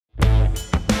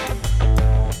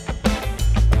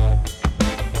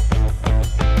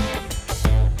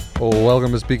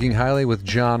Welcome to Speaking Highly with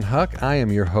John Huck. I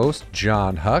am your host,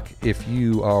 John Huck. If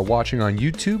you are watching on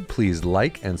YouTube, please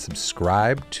like and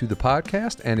subscribe to the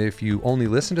podcast. And if you only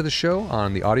listen to the show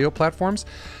on the audio platforms,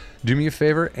 do me a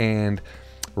favor and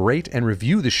rate and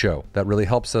review the show. That really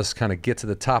helps us kind of get to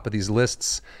the top of these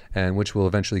lists, and which will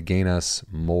eventually gain us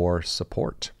more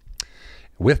support.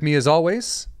 With me, as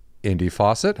always, Indy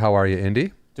Fawcett. How are you,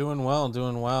 Indy? Doing well.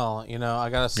 You know, I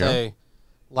gotta say,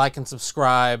 like and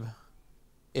subscribe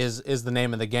is the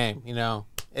name of the game. You know,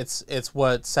 it's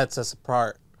what sets us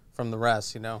apart from the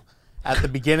rest. You know, at the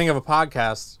beginning of a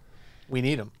podcast, we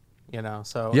need them. You know,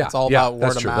 so it's all about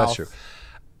word of mouth. That's true.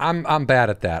 I'm bad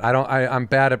at that. I'm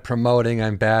bad at promoting.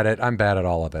 I'm bad at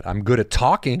all of it. I'm good at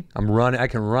talking. I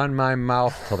can run my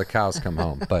mouth till the cows come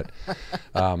home. But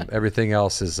everything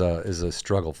else is a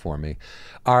struggle for me.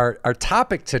 Our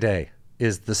topic today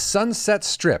is the Sunset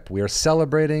Strip. We are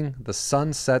celebrating the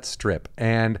Sunset Strip,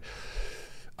 and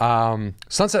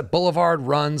Sunset Boulevard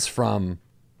runs from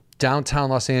downtown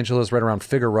Los Angeles, right around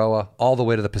Figueroa, all the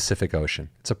way to the Pacific Ocean.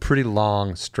 It's a pretty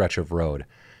long stretch of road.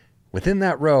 Within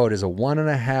that road is a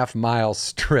 1.5 mile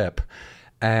strip,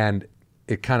 and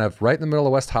it kind of right in the middle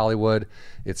of West Hollywood.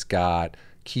 It's got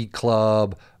Key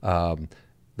Club, the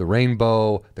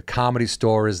Rainbow, the Comedy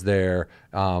Store is there,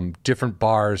 different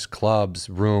bars, clubs,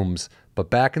 rooms.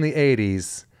 But back in the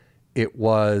 80s, it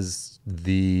was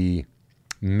the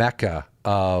mecca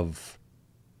of,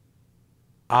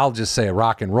 I'll just say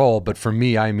rock and roll, but for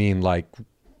me, I mean like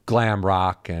glam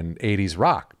rock and 80s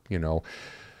rock, you know.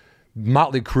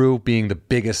 Motley Crue being the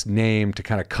biggest name to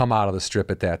kind of come out of the strip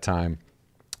at that time.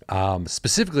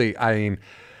 Specifically, I mean,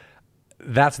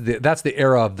 that's the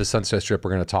era of the Sunset Strip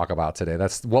we're going to talk about today.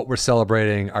 That's what we're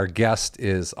celebrating. Our guest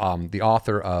is the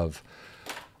author of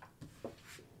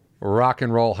Rock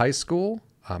and Roll High School,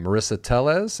 Marisa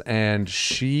Tellez, and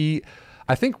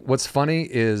I think what's funny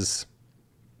is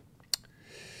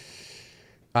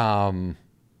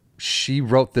she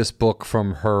wrote this book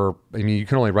from her, I mean, you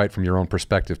can only write from your own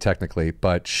perspective technically,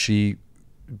 but she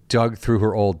dug through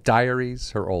her old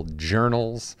diaries, her old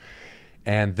journals,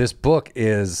 and this book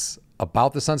is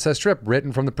about the Sunset Strip,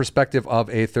 written from the perspective of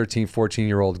a 13,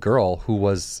 14-year-old girl who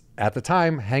was, at the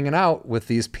time, hanging out with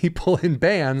these people in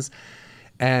bands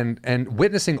and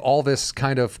witnessing all this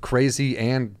kind of crazy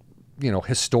and, you know,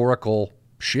 historical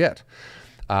shit.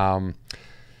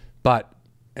 But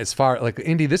as far like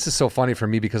Indy, this is so funny for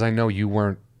me because I know you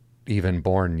weren't even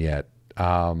born yet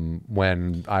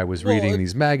when I was reading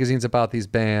these magazines about these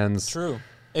bands. True,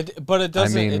 but it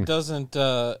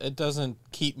doesn't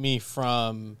keep me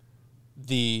from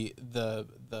the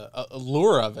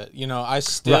allure of it. You know, I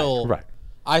still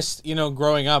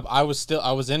growing up, I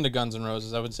was into Guns N'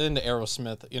 Roses. I was into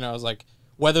Aerosmith. You know, I was like,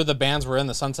 whether the bands were in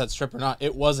the Sunset Strip or not,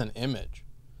 it was an image.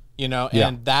 You know,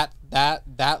 and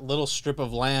that little strip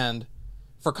of land.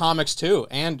 For comics too,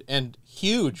 and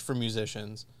huge for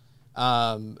musicians.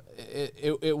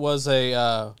 It was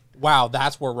a wow.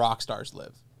 That's where rock stars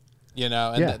live, you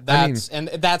know, and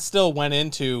that still went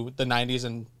into the '90s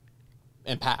and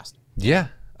past. Yeah,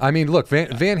 I mean, look, Van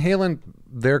Halen.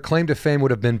 Their claim to fame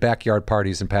would have been backyard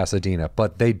parties in Pasadena,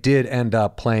 but they did end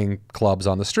up playing clubs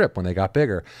on the Strip when they got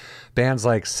bigger. Bands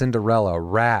like Cinderella,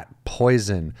 Rat,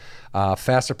 Poison,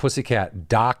 Faster Pussycat,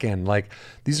 Dokken, like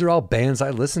these are all bands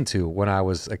I listened to when I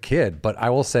was a kid. But I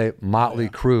will say Motley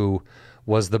Crue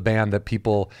was the band that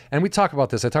people, and we talk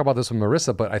about this, I talk about this with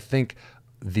Marisa, but I think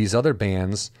these other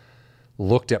bands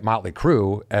looked at Motley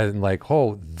Crue and like,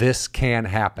 oh, this can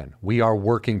happen. We are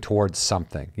working towards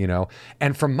something, you know?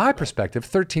 And from my perspective,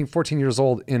 13, 14 years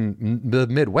old in the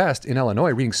Midwest in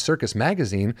Illinois, reading Circus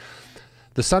Magazine,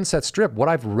 the Sunset Strip, what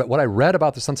I read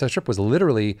about the Sunset Strip was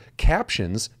literally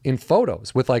captions in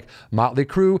photos with like Motley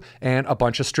Crue and a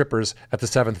bunch of strippers at the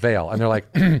Seventh Veil. And they're like,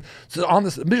 so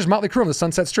there's Motley Crue on the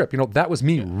Sunset Strip. You know, that was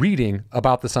me reading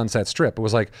about the Sunset Strip. It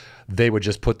was like, they would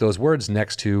just put those words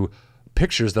next to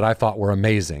pictures that I thought were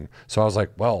amazing. So I was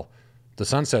like, well, the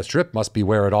Sunset Strip must be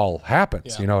where it all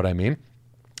happens. You know what I mean?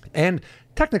 And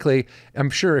technically, I'm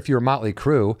sure if you're Motley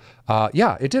Crue,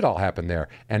 it did all happen there.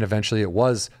 And eventually it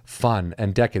was fun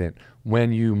and decadent.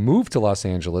 When you move to Los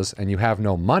Angeles and you have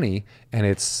no money and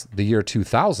it's the year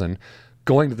 2000,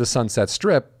 going to the Sunset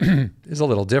Strip is a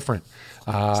little different.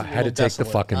 Had to take the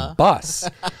fucking bus.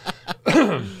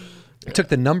 I took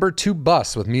the number 2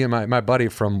 bus with me and my buddy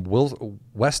from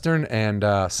Western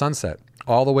and Sunset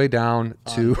all the way down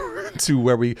to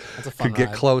where we could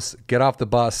get close, get off the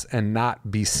bus, and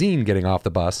not be seen getting off the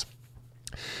bus.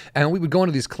 And we would go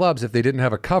into these clubs if they didn't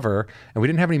have a cover, and we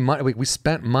didn't have any money. We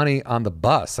spent money on the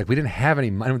bus. Like, we didn't have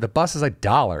any money. The bus is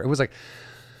 $1. It was like,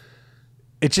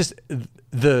 it just,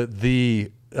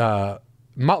 the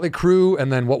Motley Crue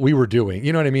and then what we were doing.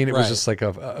 You know what I mean? It was just like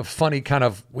a funny kind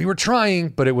of, we were trying,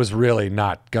 but it was really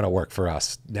not going to work for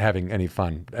us having any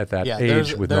fun at that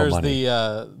age with no money.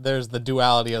 There's the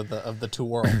duality of the two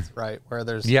worlds, right? Where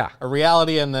there's a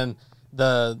reality and then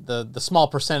the small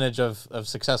percentage of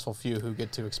successful few who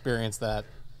get to experience that.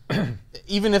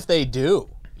 Even if they do,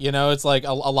 you know, it's like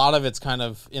a lot of it's kind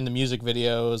of in the music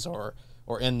videos or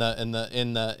in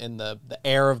the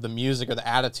air of the music or the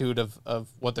attitude of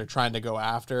what they're trying to go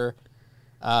after.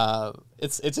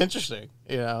 It's interesting,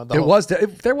 you know. There was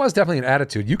definitely an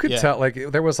attitude. You could tell, like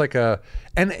there was like a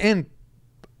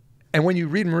and when you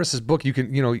read Marissa's book, you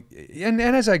can, you know, and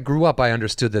as I grew up, I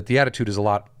understood that the attitude is a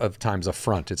lot of times a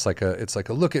front. It's like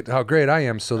a look at how great I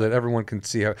am, so that everyone can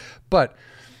see how. But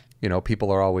you know,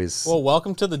 people are always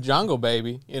welcome to the jungle,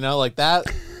 baby. You know, like that.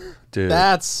 Dude,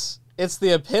 it's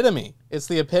the epitome. It's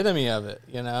the epitome of it.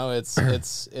 You know, it's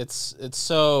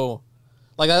so.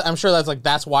 Like, I'm sure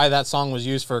that's why that song was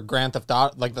used for Grand Theft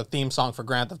Auto, like the theme song for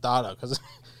Grand Theft Auto, because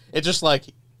it's just like,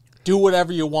 do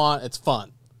whatever you want, it's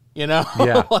fun, you know?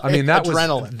 Yeah, like, I mean, that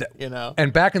adrenaline, was, you know?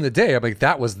 And back in the day, I mean,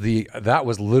 that was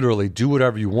literally do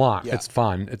whatever you want, it's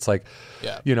fun, it's like,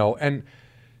 you know, and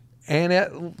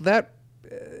at that,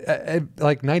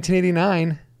 like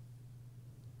 1989,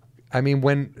 I mean,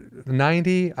 when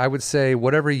 90, I would say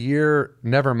whatever year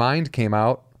Nevermind came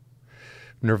out,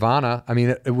 Nirvana, I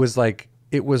mean, it was like,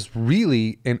 it was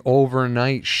really an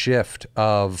overnight shift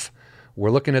of,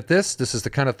 we're looking at this is the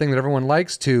kind of thing that everyone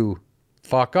likes, to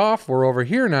fuck off, we're over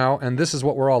here now, and this is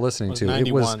what we're all listening to.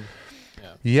 91.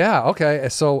 Yeah, okay.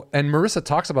 So, and Marissa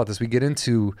talks about this. We get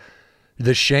into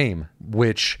The Shame,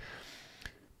 which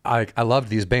I loved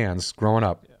these bands growing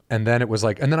up. Yeah. And then it was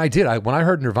like, and then when I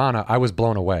heard Nirvana, I was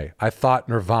blown away. I thought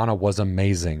Nirvana was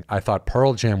amazing. I thought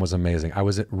Pearl Jam was amazing. I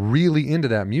was really into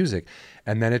that music.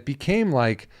 And then it became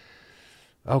like,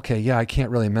 okay, yeah, I shouldn't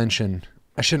really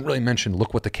mention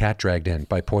Look What the Cat Dragged In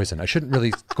by Poison. I shouldn't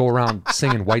really go around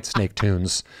singing Whitesnake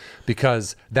tunes,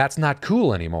 because that's not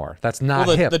cool anymore. That's not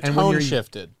hip. The tone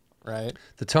shifted, right?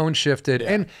 The tone shifted.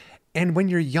 Yeah. And when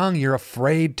you're young, you're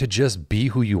afraid to just be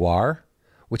who you are,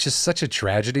 which is such a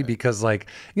tragedy, because, like,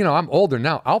 you know, I'm older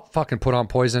now. I'll fucking put on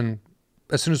Poison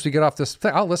as soon as we get off this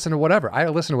thing. I'll listen to whatever. I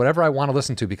listen to whatever I want to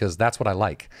listen to, because that's what I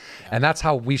like. Yeah. And that's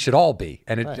how we should all be.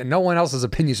 And, and no one else's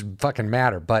opinion should fucking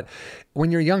matter. But when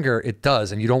you're younger, it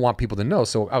does. And you don't want people to know.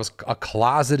 So I was a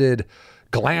closeted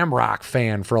glam rock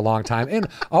fan for a long time, and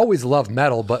always loved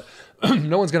metal, but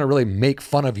no one's going to really make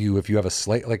fun of you if you have a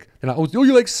Slayer, like, you know, oh,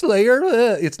 you like Slayer?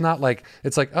 It's not like,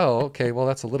 it's like, oh, okay, well,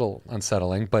 that's a little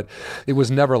unsettling, but it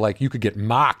was never like you could get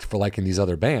mocked for liking these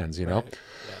other bands, you know?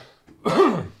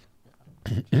 Right.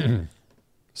 Yeah.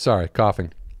 Sorry,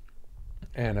 coughing.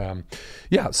 And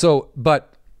so,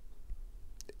 but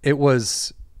it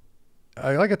was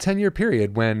like a 10-year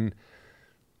period when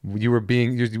you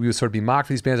would sort of be mocked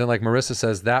for these bands. And like Marissa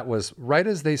says, that was right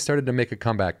as they started to make a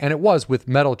comeback. And it was with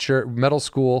Metal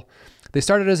School. They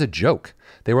started as a joke.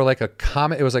 They were like a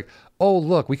comment. It was like, oh,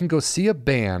 look, we can go see a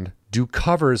band do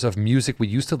covers of music we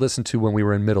used to listen to when we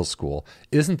were in middle school.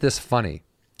 Isn't this funny?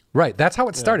 Right. That's how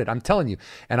it started. I'm telling you.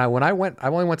 And I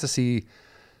only went to see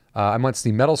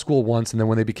Metal School once. And then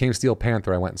when they became Steel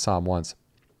Panther, I went and saw them once.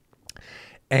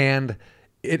 And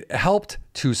it helped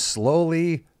to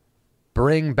slowly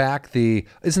bring back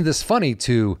isn't this funny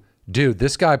to, dude,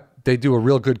 this guy, they do a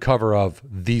real good cover of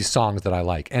these songs that I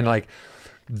like. And like,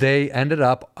 they ended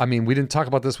up, I mean, we didn't talk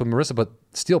about this with Marissa, but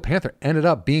Steel Panther ended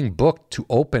up being booked to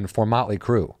open for Motley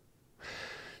Crue.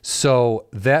 So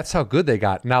that's how good they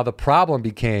got. Now the problem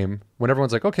became when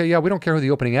everyone's like, okay, yeah, we don't care who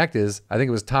the opening act is. I think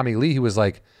it was Tommy Lee who was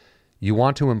like, you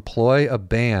want to employ a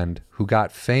band who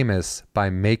got famous by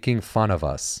making fun of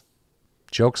us.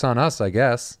 Joke's on us, I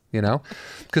guess, you know,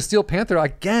 because Steel Panther,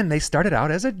 again, they started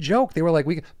out as a joke. They were like,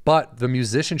 but the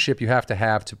musicianship you have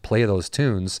to play those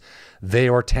tunes, they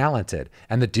are talented.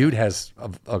 And the dude has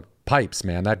pipes,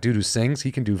 man. That dude who sings,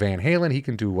 he can do Van Halen, he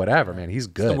can do whatever, man. He's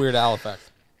good. It's the Weird Al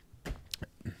effect.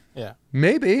 Yeah.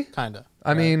 Maybe. Kind of.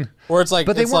 I mean. Or it's like.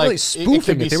 But they weren't really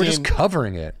spoofing it. They were just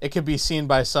covering it. It could be seen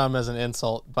by some as an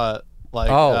insult, but like.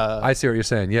 Oh, I see what you're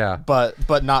saying, yeah.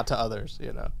 But not to others,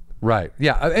 you know. Right.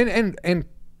 Yeah. And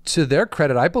to their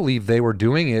credit, I believe they were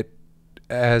doing it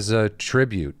as a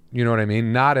tribute. You know what I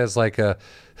mean? Not as like a,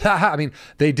 I mean,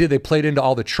 they played into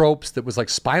all the tropes that was like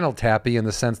Spinal Tappy in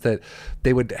the sense that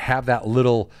they would have that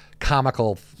little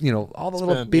comical, you know, all the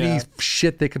little bitty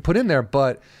shit they could put in there,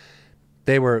 but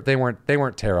they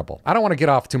weren't terrible. I don't want to get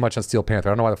off too much on Steel Panther.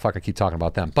 I don't know why the fuck I keep talking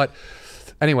about them. But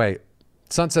anyway,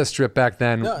 Sunset Strip back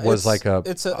then was like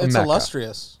it's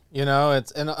illustrious. You know,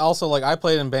 it's, and also like I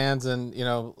played in bands and, you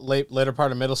know, later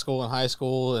part of middle school and high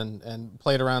school and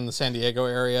played around the San Diego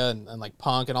area and like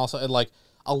punk, and also and like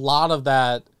a lot of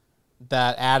that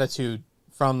attitude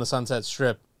from the Sunset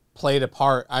Strip played a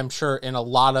part, I'm sure, in a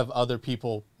lot of other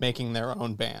people making their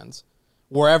own bands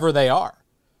wherever they are,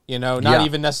 you know, not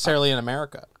even necessarily in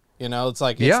America. You know, it's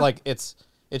like it's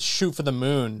shoot for the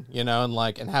moon, you know, and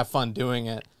like and have fun doing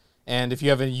it. And if you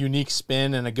have a unique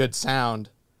spin and a good sound,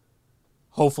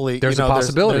 hopefully there's a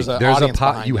possibility.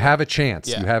 You have a chance.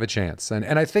 Yeah. You have a chance.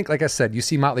 And I think, like I said, you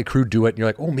see Motley Crue do it and you're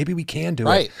like, oh, maybe we can do it.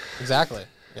 Right. Exactly.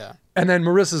 Yeah. And then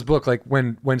Marissa's book, like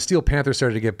when Steel Panther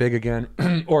started to get big again,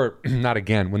 or not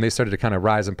again, when they started to kind of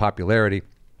rise in popularity,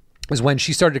 is when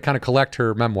she started to kind of collect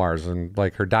her memoirs and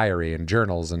like her diary and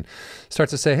journals and starts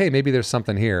to say, hey, maybe there's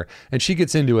something here. And she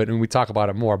gets into it and we talk about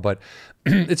it more, but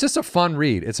it's just a fun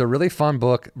read. It's a really fun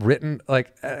book written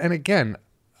like, and again,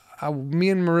 me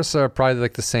and Marissa are probably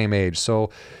like the same age. So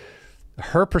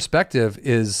her perspective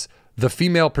is the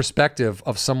female perspective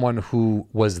of someone who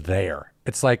was there.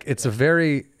 It's like, it's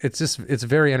very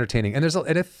entertaining. And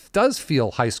and it does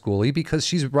feel high schooly because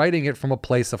she's writing it from a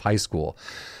place of high school.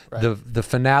 Right. The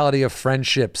finality of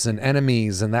friendships and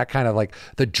enemies and that kind of like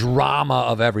the drama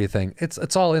of everything.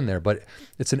 It's all in there, but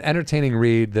it's an entertaining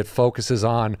read that focuses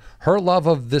on her love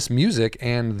of this music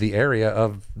and the area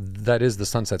of that is the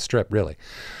Sunset Strip, really.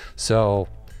 So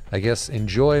I guess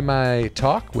enjoy my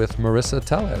talk with Marissa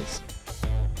Tellez.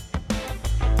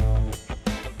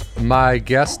 My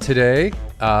guest today,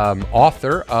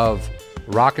 author of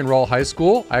Rock and Roll High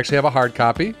School. I actually have a hard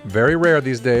copy, very rare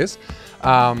these days.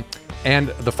 And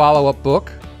the follow-up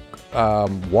book,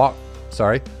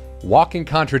 Walking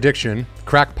Contradiction,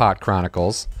 Crackpot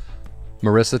Chronicles.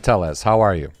 Marissa Tellez, how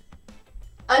are you?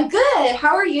 I'm good.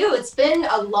 How are you? It's been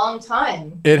a long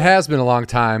time. It has been a long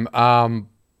time,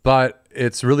 but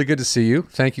it's really good to see you.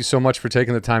 Thank you so much for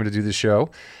taking the time to do the show.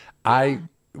 Yeah. I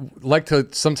like to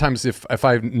sometimes, if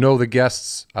I know the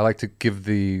guests, I like to give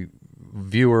the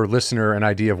viewer, listener an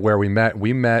idea of where we met.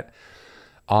 We met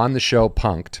on the show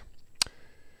Punk'd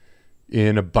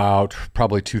in about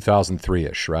probably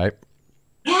 2003-ish, right?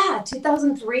 Yeah,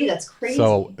 2003. That's crazy.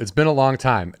 So it's been a long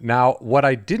time. Now, what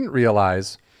I didn't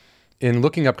realize in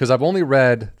looking up, because I've only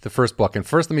read the first book, and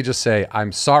first let me just say,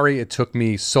 I'm sorry it took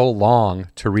me so long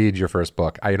to read your first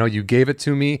book. I know you gave it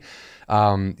to me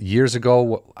years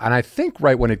ago, and I think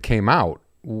right when it came out,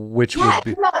 which it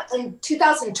came out in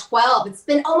 2012. It's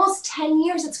been almost 10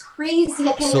 years. It's crazy.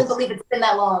 I can't even believe it's been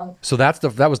that long. So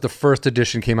that was the first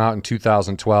edition, came out in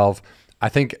 2012. I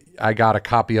think I got a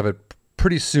copy of it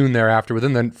pretty soon thereafter.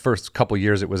 Within the first couple of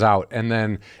years it was out. And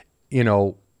then, you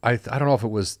know, I don't know if it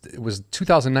was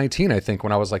 2019, I think,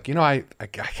 when I was like, you know, I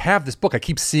have this book. I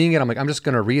keep seeing it. I'm like, I'm just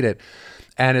going to read it.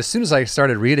 And as soon as I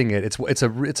started reading it, it's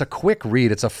a quick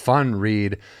read. It's a fun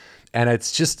read. And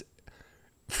it's just,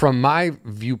 from my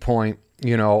viewpoint,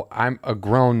 you know, I'm a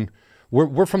grown,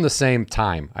 we're from the same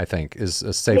time, I think, is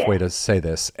a safe way to say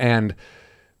this. And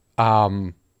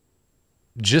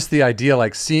just the idea,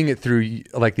 like seeing it through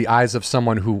like the eyes of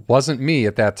someone who wasn't me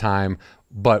at that time,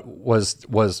 but was,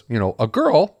 you know, a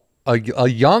girl, a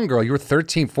young girl. You were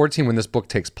 13, 14 when this book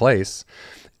takes place.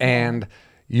 And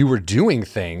you were doing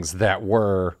things that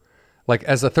were like,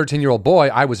 as a 13-year-old boy,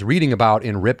 I was reading about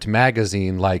in Ripped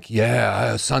magazine, like,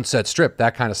 Sunset Strip,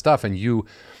 that kind of stuff. And you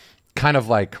kind of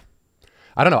like,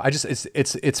 I don't know.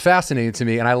 It's fascinating to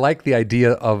me. And I like the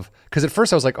idea of, because at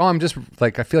first I was like, oh, I'm just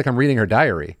like, I feel like I'm reading her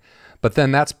diary. But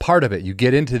then that's part of it. You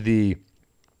get into the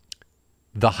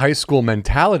high school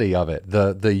mentality of it,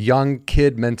 the young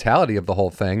kid mentality of the whole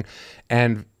thing.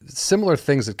 And similar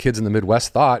things that kids in the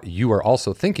Midwest thought, you are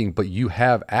also thinking, but you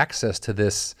have access to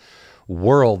this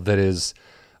world that is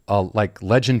like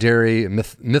legendary,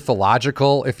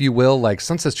 mythological, if you will. Like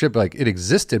Sunset Strip, like it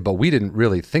existed, but we didn't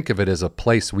really think of it as a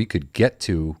place we could get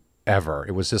to ever.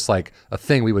 It was just like a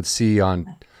thing we would see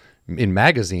in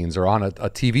magazines or on a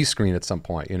TV screen at some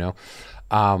point, you know?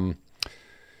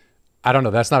 I don't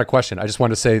know. That's not a question. I just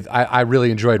wanted to say I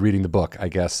really enjoyed reading the book, I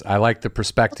guess. I like the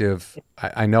perspective.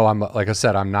 I know like I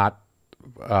said, I'm not,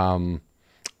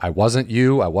 I wasn't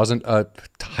you. I wasn't a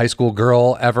high school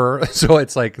girl ever. So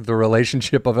it's like the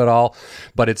relationship of it all,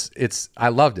 but I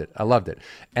loved it. I loved it.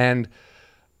 And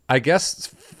I guess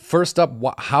first up,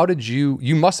 how did you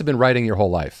must have been writing your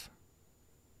whole life.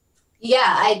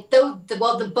 Yeah,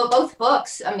 both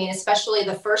books, I mean, especially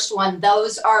the first one,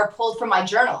 those are pulled from my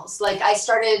journals. Like I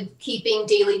started keeping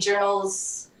daily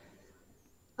journals.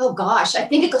 Oh gosh, I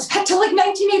think it goes back to like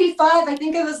 1985. I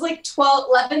think it was like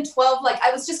 11, 12. Like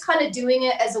I was just kind of doing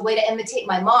it as a way to imitate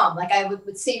my mom. Like I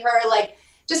would see her like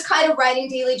just kind of writing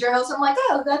daily journals. I'm like,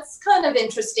 oh, that's kind of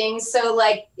interesting. So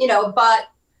like, bought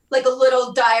like a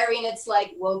little diary, and it's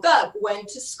like, woke up, went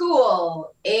to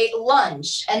school, ate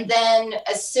lunch. And then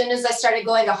as soon as I started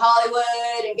going to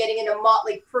Hollywood and getting into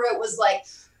Motley Crue, it was like,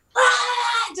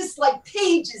 just like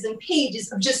pages and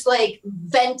pages of just like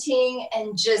venting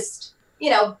and just,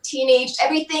 teenage,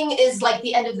 everything is like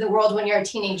the end of the world when you're a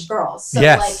teenage girl. So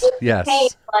yes, like, yes. Became,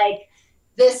 like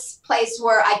this place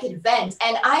where I could vent,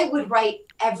 and I would write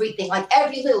everything, like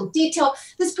every little detail.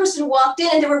 This person walked in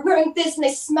and they were wearing this and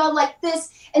they smelled like this,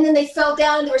 and then they fell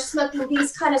down and they were smoking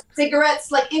these kind of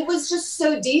cigarettes. Like it was just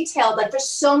so detailed. Like there's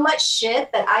so much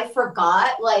shit that I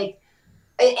forgot, like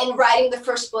in writing the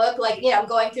first book. Like, I'm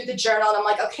going through the journal and I'm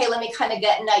like, okay, let me kind of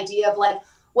get an idea of like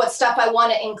what stuff I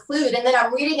want to include. And then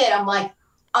I'm reading it, I'm like,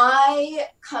 I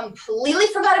completely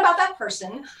forgot about that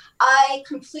person. I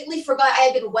completely forgot I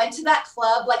even went to that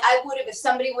club. Like I would have, if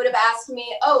somebody would have asked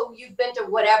me, oh, you've been to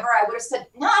whatever, I would have said,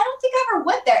 no, I don't think I ever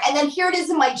went there. And then here it is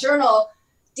in my journal,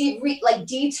 like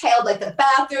detailed, like the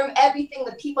bathroom, everything,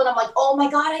 the people. And I'm like, oh my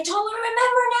God, I totally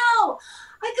remember now.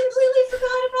 I completely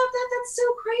forgot about that. That's so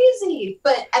crazy.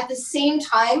 But at the same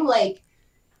time, like,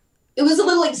 it was a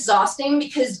little exhausting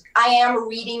because I am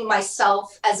reading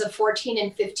myself as a 14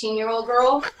 and 15-year-old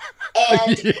girl.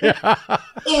 And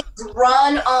it's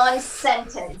run on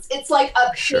sentence. It's like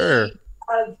a page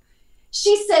of,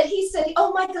 she said, he said,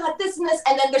 oh my God, this and this.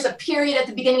 And then there's a period at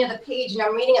the beginning of the page, and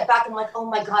I'm reading it back. And I'm like, oh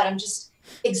my God, I'm just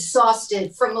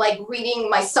exhausted from like reading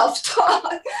my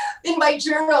self-talk in my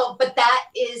journal. But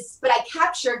I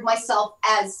captured myself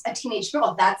as a teenage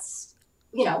girl. That's,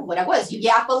 what I was. You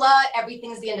yap a lot.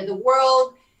 Everything's the end of the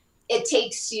world. It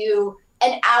takes you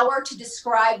an hour to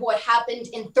describe what happened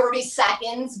in 30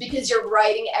 seconds because you're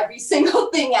writing every single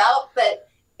thing out. But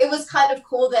it was kind of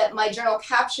cool that my journal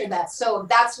captured that. So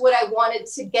that's what I wanted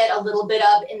to get a little bit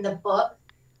of in the book,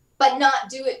 but not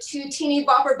do it too teeny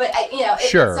bopper. But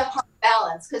it's a hard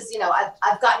balance because,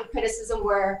 I've gotten criticism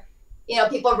where,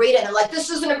 people read it and they're like, this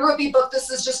isn't a groupie book. This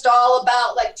is just all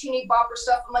about like teeny bopper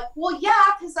stuff. I'm like, well, yeah,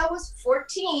 because I was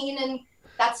 14 and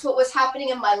that's what was happening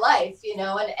in my life,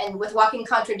 and with Walking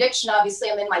Contradiction,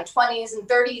 obviously I'm in my 20s and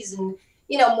 30s and,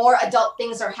 more adult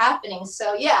things are happening.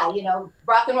 So yeah,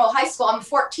 rock and roll high school, I'm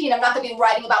 14. I'm not going to be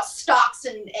writing about stocks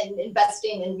and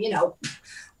investing and,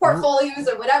 portfolios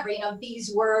or whatever.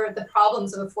 These were the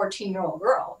problems of a 14-year-old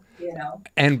girl.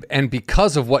 And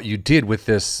because of what you did with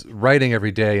this writing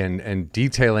every day and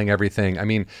detailing everything, I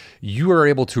mean, you are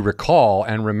able to recall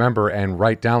and remember and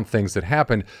write down things that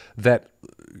happened that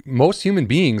most human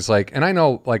beings, like, and I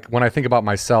know, like, when I think about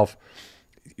myself,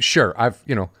 sure, I've,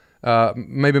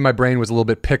 maybe my brain was a little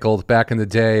bit pickled back in the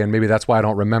day and maybe that's why I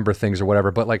don't remember things or whatever.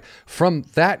 But like from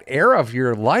that era of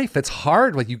your life, it's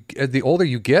hard. Like the older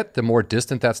you get, the more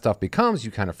distant that stuff becomes. You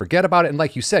kind of forget about it. And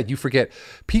like you said, you forget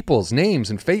people's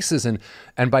names and faces and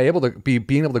being able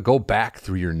to go back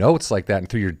through your notes like that and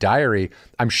through your diary,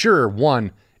 I'm sure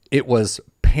one, it was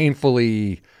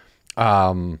painfully,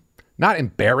 not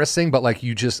embarrassing, but like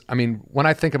when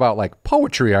I think about like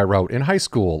poetry I wrote in high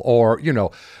school or,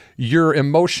 your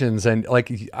emotions and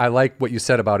like, I like what you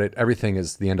said about it. Everything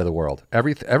is the end of the world.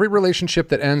 Every relationship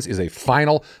that ends is a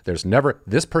final. There's never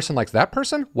this person likes that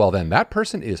person. Well, then that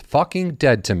person is fucking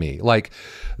dead to me. Like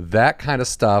that kind of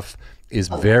stuff is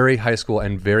very high school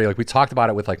and very like we talked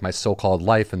about it with like my so-called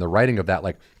life and the writing of that.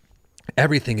 Like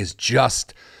everything is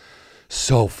just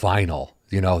so final.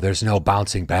 There's no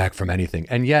bouncing back from anything.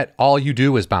 And yet all you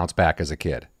do is bounce back as a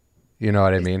kid. You know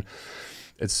what I mean?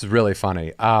 It's really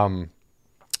funny.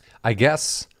 I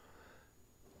guess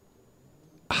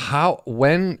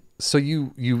so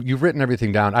you've written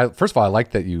everything down. First of all, I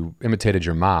like that you imitated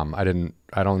your mom. I don't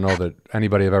know that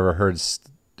anybody I've ever heard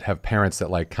have parents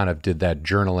that like kind of did that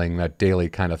journaling, that daily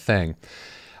kind of thing.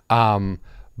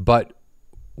 But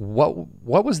what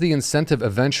was the incentive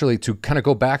eventually to kind of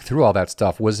go back through all that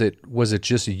stuff? Was it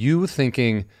just you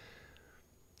thinking,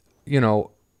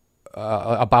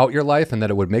 about your life and that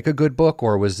it would make a good book,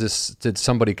 or did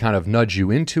somebody kind of nudge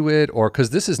you into it? Or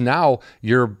because this is now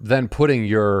you're then putting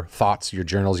your thoughts, your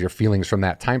journals, your feelings from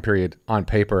that time period on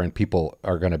paper and people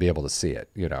are going to be able to see it,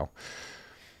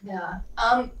 Yeah.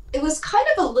 It was kind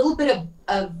of a little bit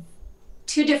of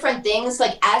two different things.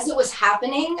 Like as it was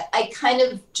happening, I kind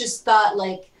of just thought I'm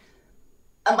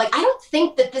like, I don't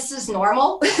think that this is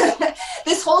normal.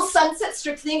 This whole Sunset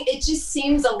Strip thing, it just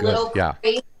seems a little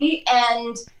crazy.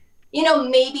 And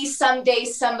maybe someday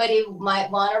somebody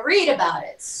might want to read about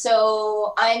it.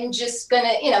 So I'm just going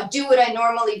to, do what I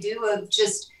normally do of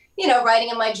just, writing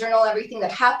in my journal everything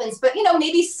that happens. But,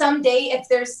 maybe someday if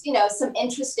there's, some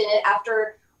interest in it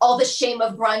after all the shame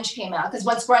of grunge came out. Because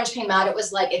once grunge came out, it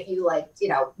was like, if you like, you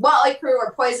know, Motley Crue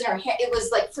or Poison, or it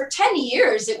was like for 10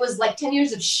 years, it was like 10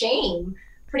 years of shame.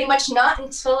 Pretty much not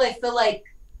until I feel like,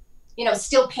 you know,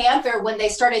 Steel Panther, when they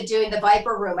started doing the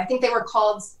Viper Room. I think they were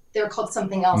called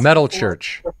something else. Metal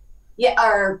Church. Yeah,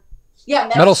 or yeah,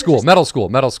 Metal School. Metal School.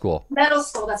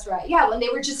 That's right. Yeah, when they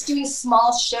were just doing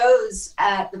small shows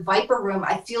at the Viper Room,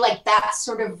 I feel like that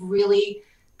sort of really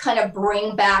kind of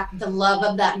bring back the love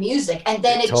of that music. And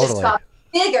then it just got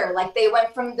bigger. Like they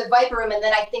went from the Viper Room, and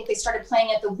then I think they started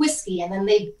playing at the Whiskey, and then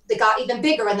they got even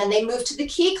bigger, and then they moved to the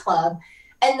Key Club.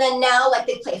 And then now like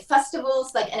they play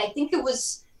festivals, like, and I think it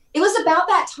was about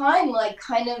that time, like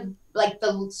kind of like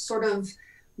the sort of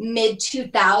mid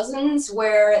 2000s,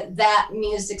 where that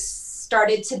music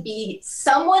started to be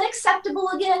somewhat acceptable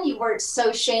again. You weren't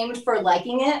so shamed for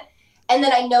liking it. And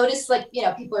then I noticed, like, you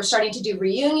know, people are starting to do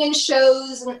reunion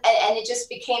shows, and it just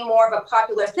became more of a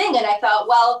popular thing. And I thought,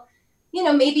 well, you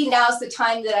know, maybe now's the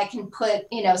time that I can put,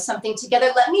 you know, something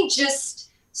together. Let me just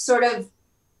sort of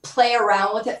play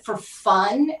around with it for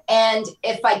fun. And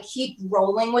if I keep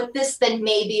rolling with this, then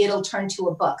maybe it'll turn to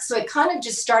a book. So it kind of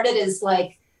just started as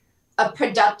like a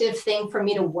productive thing for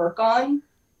me to work on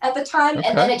at the time. Okay.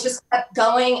 And then it just kept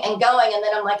going and going. And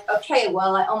then I'm like, okay,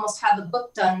 well, I almost have a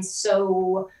book done.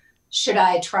 So should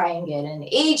I try and get an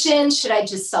agent? Should I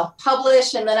just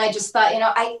self-publish? And then I just thought, you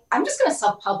know, I'm just going to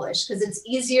self-publish because it's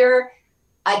easier.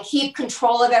 I keep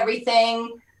control of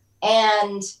everything.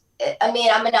 And I mean,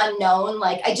 I'm an unknown.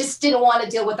 Like, I just didn't want to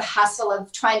deal with the hassle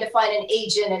of trying to find an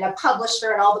agent and a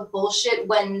publisher and all the bullshit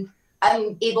when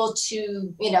I'm able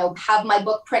to, you know, have my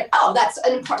book print. Oh, that's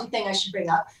an important thing I should bring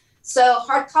up. So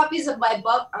hard copies of my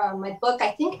book,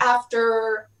 I think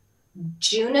after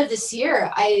June of this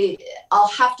year, I'll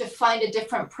have to find a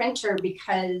different printer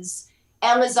because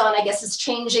Amazon, I guess, is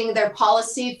changing their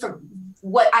policy. For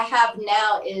what I have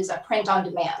now is a print on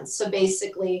demand. So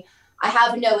basically I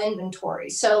have no inventory.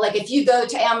 So like if you go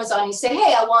to Amazon, you say,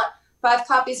 hey, I want 5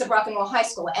 copies of Rock and Roll High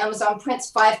School. Amazon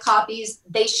prints 5 copies,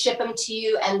 they ship them to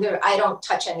you, and I don't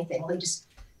touch anything.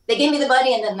 They give me the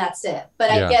money and then that's it.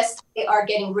 But I guess they are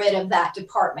getting rid of that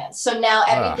department. So now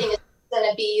everything is going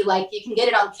to be like, you can get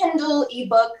it on Kindle,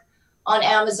 ebook, on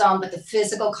Amazon, but the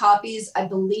physical copies, I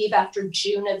believe after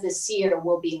June of this year,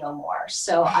 will be no more.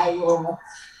 So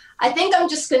I think I'm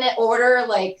just going to order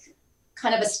like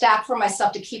kind of a stack for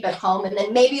myself to keep at home, and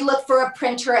then maybe look for a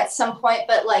printer at some point.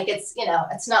 But like, it's, you know,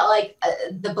 it's not like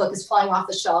the book is flying off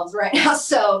the shelves right now.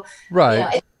 So, right. You know,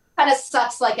 it kind of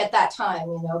sucks like at that time,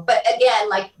 you know, but again,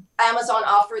 like Amazon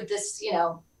offered this, you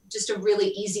know, just a really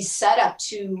easy setup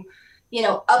to, you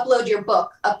know, upload your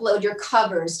book, upload your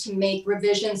covers, to make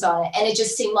revisions on it. And it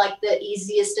just seemed like the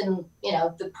easiest and, you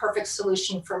know, the perfect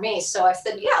solution for me. So I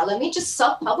said, yeah, let me just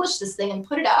self-publish this thing and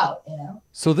put it out, you know?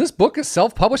 So this book is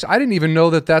self-published? I didn't even know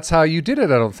that that's how you did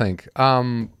it, I don't think.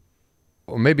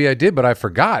 Or maybe I did, but I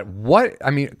forgot.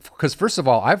 Because first of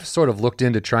all, I've sort of looked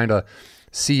into trying to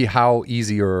see how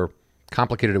easy or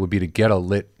complicated it would be to get a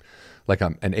lit, like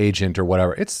an agent or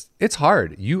whatever. It's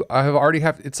hard.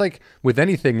 It's like with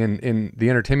anything in the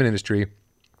entertainment industry,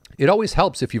 it always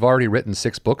helps if you've already written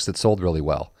 6 books that sold really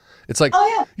well. It's like,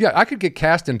 yeah, I could get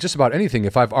cast in just about anything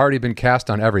if I've already been cast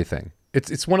on everything.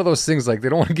 It's one of those things, like they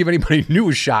don't want to give anybody new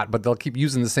a shot, but they'll keep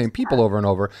using the same people over and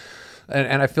over.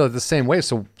 And I feel the same way.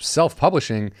 So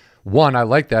self-publishing, one, I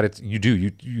like that.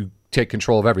 You take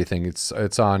control of everything.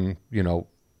 It's on, you know,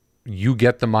 you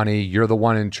get the money. You're the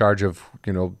one in charge of,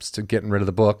 you know, getting rid of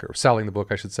the book, or selling the book,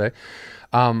 I should say.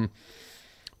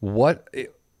 What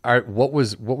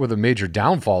were the major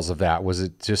downfalls of that? Was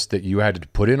it just that you had to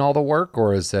put in all the work, or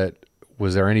was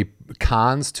there any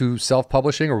cons to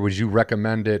self-publishing, or would you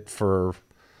recommend it for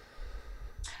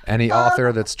any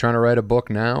author that's trying to write a book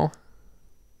now?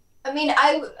 I mean,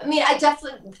 I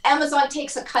definitely, Amazon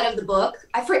takes a cut of the book.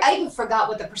 I even forgot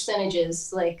what the percentage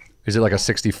is. Like, is it like a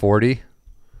 60-40?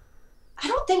 I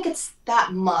don't think it's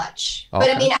that much. Okay.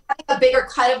 But I mean, having a bigger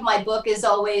cut of my book is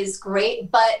always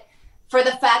great. But for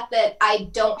the fact that I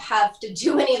don't have to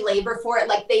do any labor for it,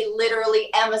 like they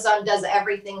literally, Amazon does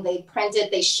everything. They print it,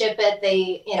 they ship it,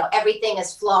 everything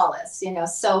is flawless, you know.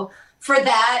 So for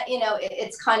that, you know,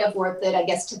 it's kind of worth it, I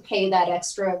guess, to pay that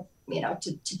extra, you know,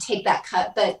 to take that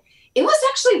cut. But it was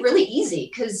actually really easy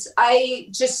because I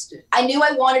knew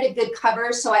I wanted a good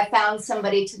cover. So I found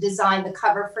somebody to design the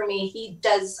cover for me. He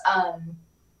does, I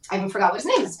even forgot what his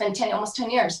name is. It's been almost 10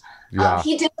 years. Yeah.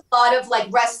 He did a lot of like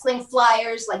wrestling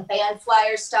flyers, like band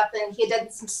flyers stuff. And he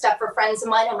did some stuff for friends of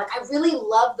mine. I'm like, I really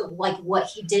love what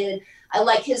he did. I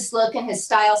like his look and his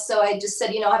style. So I just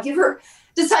said, you know, have you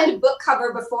designed a book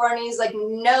cover before, and he's like,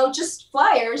 no, just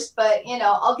flyers, but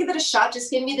I'll give it a shot.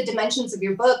 Just give me the dimensions of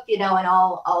your book, and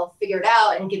I'll figure it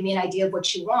out and give me an idea of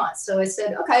what you want. So I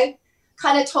said, okay,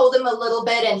 kind of told him a little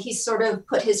bit, and he sort of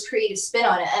put his creative spin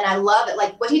on it. And I love it.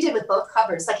 Like what he did with both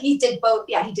covers, like he did both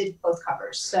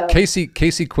covers. So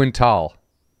Casey Quintal.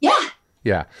 Yeah.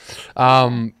 Yeah.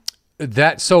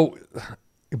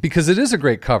 Because it is a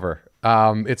great cover.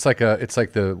 It's like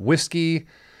the whiskey.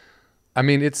 I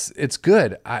mean, it's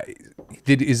good.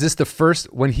 Is this the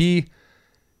first, when he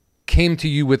came to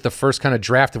you with the first kind of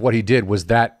draft of what he did, were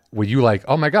you like,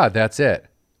 oh my God, that's it?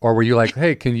 Or were you like,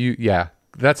 hey, can you,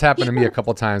 that's happened to me a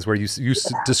couple of times where you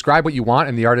describe what you want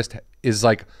and the artist is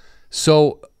like,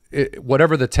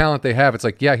 whatever the talent they have, it's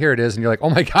like, yeah, here it is. And you're like, oh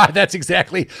my God, that's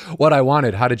exactly what I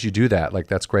wanted. How did you do that? Like,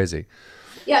 that's crazy.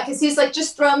 Yeah, because he's like,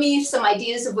 just throw me some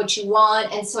ideas of what you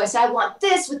want. And so I said, I want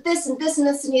this with this and this and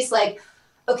this. And he's like,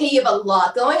 okay, you have a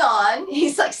lot going on.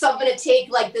 He's like, so I'm going to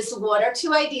take like this 1 or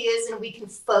 2 ideas and we can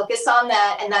focus on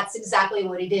that. And that's exactly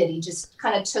what he did. He just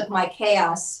kind of took my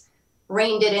chaos,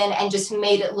 reined it in, and just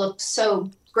made it look so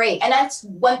great. And that's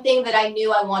one thing that I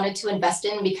knew I wanted to invest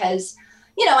in because,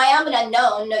 I am an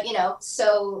unknown,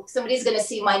 so somebody's going to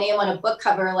see my name on a book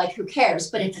cover, like who cares?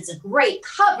 But if it's a great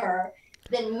cover,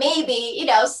 then maybe,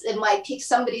 it might pique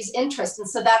somebody's interest. And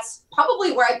so that's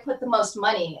probably where I put the most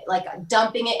money, like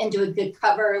dumping it into a good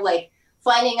cover, like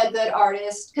finding a good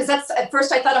artist. Because that's, at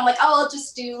first I thought, I'm like, oh, I'll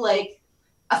just do like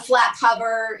a flat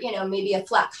cover, maybe a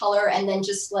flat color, and then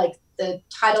just like the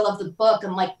title of the book.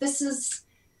 I'm like, this is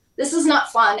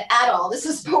not fun at all. This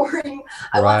is boring.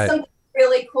 I want something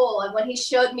really cool. And when he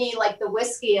showed me like the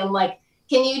whiskey, I'm like,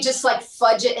 can you just like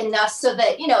fudge it enough so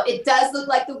that, it does look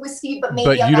like the whiskey, but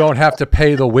maybe you don't have to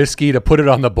pay the whiskey to put it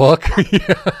on the book.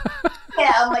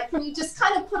 Yeah, I'm like, can you just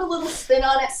kind of put a little spin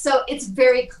on it? So it's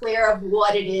very clear of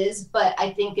what it is, but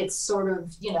I think it's sort of,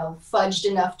 fudged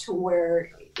enough to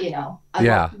where,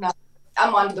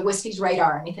 I'm on the whiskey's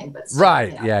radar or anything, but still,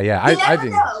 right. Yeah. You never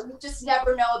know. You just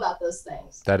never know about those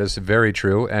things. That is very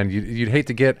true. And you'd hate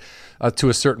to get to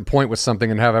a certain point with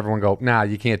something and have everyone go, nah,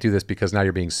 you can't do this because now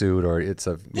you're being sued or it's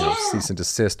a cease and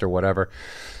desist or whatever.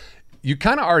 You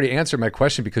kind of already answered my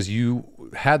question because you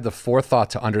had the forethought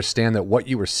to understand that what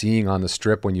you were seeing on the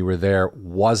strip when you were there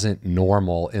wasn't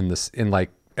normal in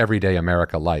like everyday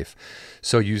America life.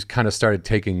 So you kind of started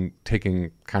taking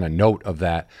kind of note of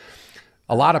that.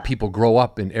 A lot of people grow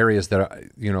up in areas that,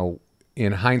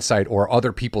 in hindsight or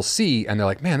other people see, and they're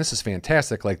like, man, this is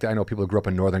fantastic. Like, I know people who grew up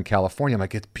in Northern California. I'm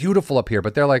like, it's beautiful up here,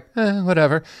 but they're like,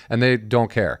 whatever. And they don't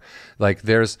care. Like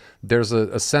there's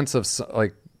a sense of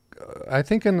like, I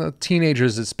think in the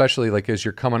teenagers, especially like as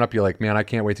you're coming up, you're like, man, I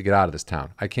can't wait to get out of this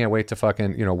town. I can't wait to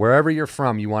fucking, wherever you're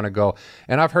from, you want to go.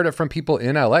 And I've heard it from people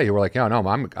in LA who were like,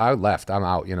 I left, I'm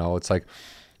out. It's like,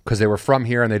 cause they were from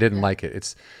here and they didn't like it.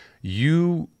 It's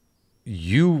you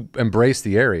embrace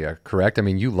the area, correct? I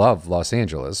mean, you love Los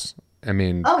Angeles. I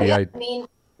mean, I mean,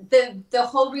 the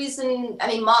whole reason,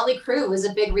 Motley Crue was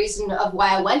a big reason of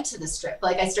why I went to the strip.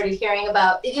 Like I started hearing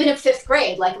about, even in 5th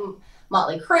grade, like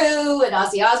Motley Crue and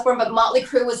Ozzy Osbourne, but Motley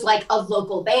Crue was like a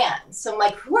local band. So I'm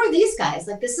like, who are these guys?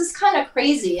 Like, this is kind of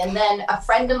crazy. And then a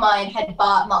friend of mine had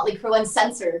bought Motley Crue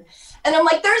Uncensored. And I'm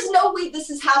like, there's no way this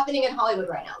is happening in Hollywood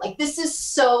right now. Like, this is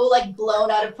so like blown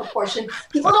out of proportion.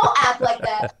 People don't act like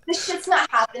that. This shit's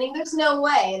not happening. There's no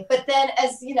way. But then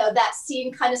as, that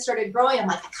scene kind of started growing, I'm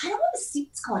like, I kind of want to see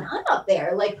what's going on out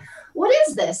there. Like, what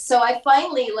is this? So I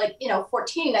finally,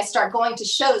 14, I start going to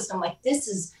shows. And I'm like, this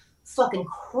is fucking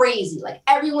crazy. Like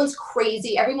everyone's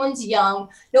crazy, everyone's young,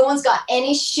 no one's got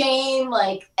any shame.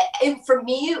 Like for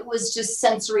me it was just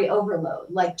sensory overload.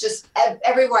 Like just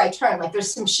everywhere I turn, like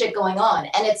there's some shit going on,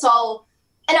 and it's all,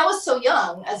 and I was so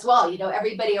young as well,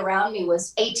 everybody around me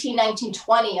was 18, 19,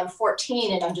 20, I'm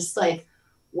 14, and I'm just like,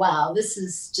 wow, this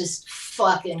is just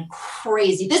fucking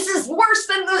crazy. This is worse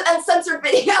than the uncensored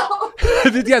video.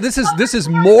 Yeah, this is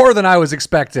more than I was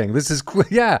expecting. This is,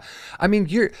 yeah. I mean,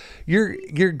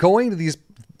 you're going to these,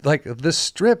 like the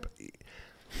strip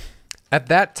at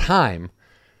that time,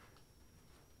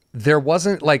 there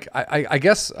wasn't like, I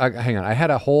guess, hang on. I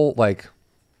had a whole like,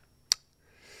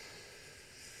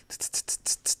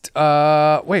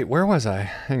 wait, where was I?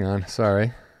 Hang on.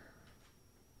 Sorry.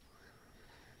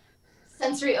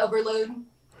 Sensory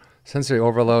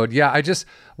overload. Yeah, I just,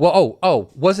 well,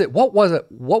 what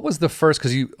was the first,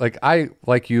 because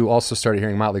you also started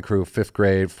hearing Motley Crue 5th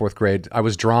grade, 4th grade. I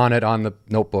was drawing it on the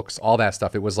notebooks, all that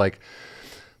stuff. It was like,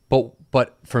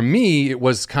 but for me, it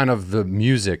was kind of the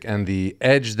music and the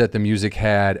edge that the music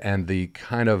had and the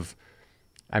kind of,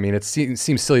 I mean, it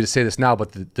seems silly to say this now,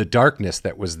 but the darkness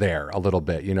that was there a little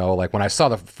bit, you know, like when I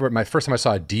saw my first time I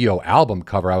saw a Dio album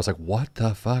cover, I was like, what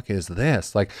the fuck is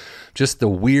this? Like just the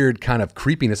weird kind of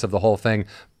creepiness of the whole thing.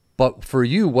 But for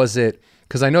you, was it,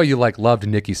 because I know you like loved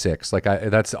Nikki Sixx, like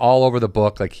that's all over the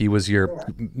book, like he was your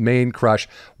main crush.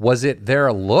 Was it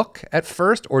their look at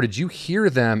first, or did you hear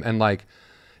them and like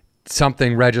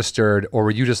something registered, or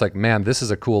were you just like, man, this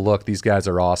is a cool look, these guys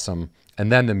are awesome,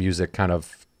 and then the music kind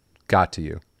of got to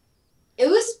you? It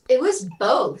was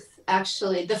both,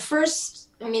 actually. The first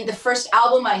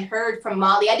album I heard from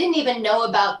Motley, I didn't even know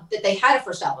about that they had a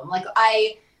first album. Like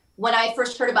when I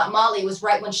first heard about Motley, it was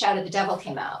right when Shout at the Devil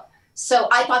came out. So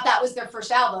I thought that was their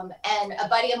first album. And a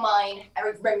buddy of mine, I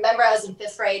remember I was in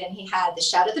 5th grade and he had the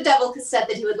Shout at the Devil cassette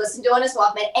that he would listen to on his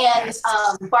Walkman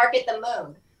and Bark at the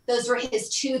Moon. Those were his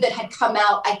 2 that had come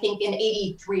out, I think, in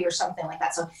 83 or something like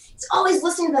that. So he's always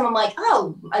listening to them. I'm like,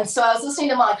 oh. And so I was listening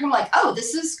to them, I'm like, oh,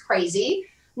 this is crazy.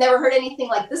 Never heard anything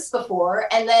like this before.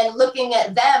 And then looking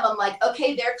at them, I'm like,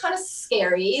 okay, they're kind of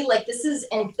scary. Like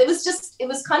and it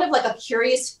was kind of like a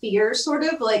curious fear, sort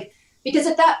of like, because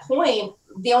at that point,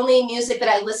 the only music that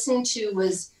I listened to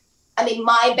was, I mean,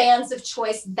 my bands of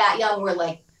choice that young were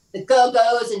like the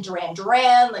Go-Go's and Duran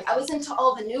Duran. Like I was into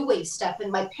all the new wave stuff,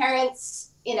 and my parents,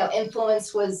 you know,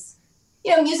 influence was,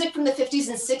 you know, music from the 50s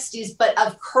and 60s, but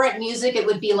of current music, it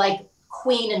would be like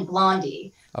Queen and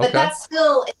Blondie. Okay. But that's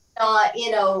still not,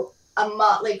 you know, a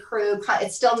Motley Crue.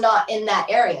 It's still not in that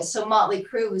area. So Motley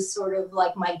Crue was sort of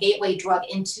like my gateway drug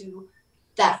into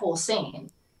that whole scene.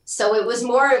 So it was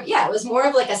more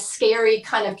of like a scary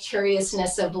kind of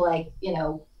curiousness of like, you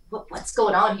know, what's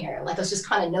going on here? Like I was just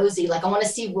kind of nosy. Like I want to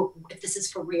see if this is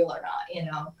for real or not, you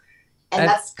know? And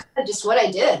that's kind of just what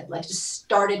I did, like just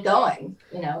started going,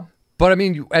 you know. But I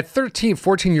mean, at 13,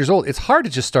 14 years old, it's hard to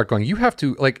just start going. You have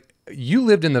to, like, you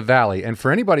lived in the Valley. And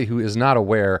for anybody who is not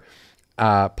aware,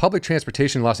 public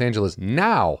transportation in Los Angeles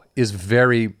now is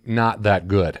very not that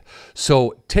good.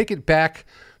 So take it back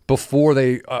before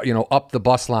they, upped the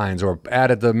bus lines or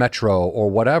added the metro or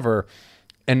whatever.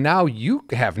 And now you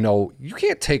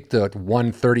can't take the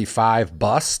 135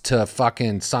 bus to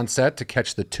fucking Sunset to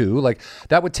catch the 2. Like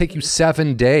that would take you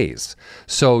 7 days.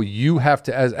 So you have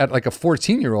to, at like a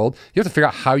 14-year-old, you have to figure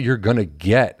out how you're going to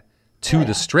get to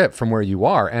the Strip from where you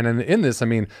are. And in this, I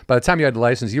mean, by the time you had the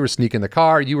license, you were sneaking the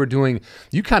car, you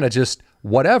kind of just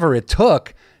whatever it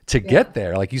took to get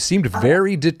there. Like you seemed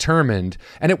very determined.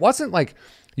 And it wasn't like,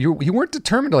 you weren't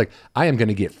determined to like, I am going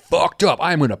to get fucked up.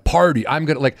 I'm going to party. I'm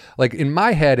going to like in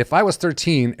my head, if I was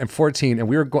 13 and 14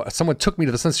 and someone took me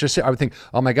to the Sunset Strip, I would think,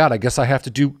 oh my God, I guess I have to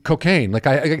do cocaine. Like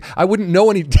I wouldn't know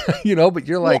any, you know, but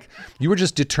you're like, you were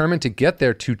just determined to get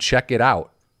there to check it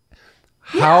out.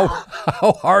 How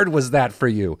hard was that for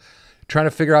you? Trying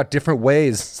to figure out different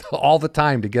ways all the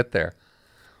time to get there.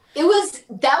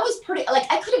 That was pretty,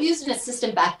 like I could have used an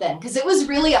assistant back then because it was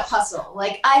really a hustle.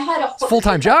 Like I had a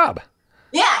full-time job.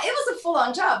 Yeah, it was a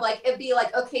full-on job. Like, it'd be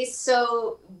like, okay,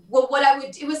 so, well,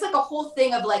 it was like a whole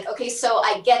thing of like, okay, so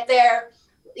I get there,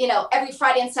 you know, every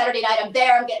Friday and Saturday night I'm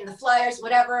there, I'm getting the flyers,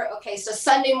 whatever. Okay, so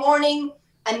Sunday morning,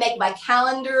 I make my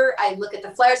calendar, I look at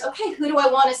the flyers. Okay, who do I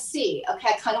want to see? Okay,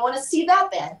 I kind of want to see that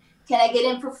band. Can I get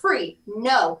in for free?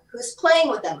 No. Who's playing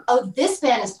with them? Oh, this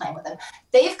band is playing with them.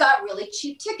 They've got really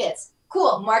cheap tickets.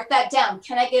 Cool, mark that down.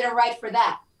 Can I get a ride for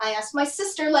that? I asked my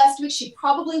sister last week. She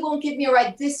probably won't give me a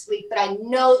ride this week, but I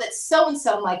know that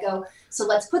so-and-so might go. So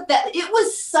let's put that. It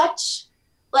was such,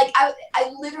 like, I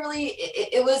literally,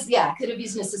 it was, I could have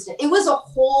used an assistant. It was a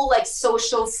whole, like,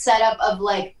 social setup of,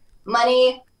 like,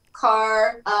 money,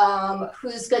 car,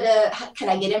 can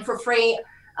I get in for free,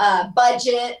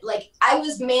 budget. Like, I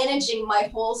was managing my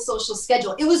whole social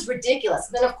schedule. It was ridiculous.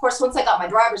 And then, of course, once I got my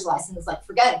driver's license, like,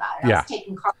 forget about it. I was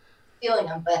taking cars, stealing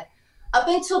them, but up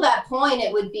until that point,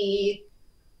 it would be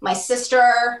my sister,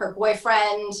 her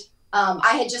boyfriend.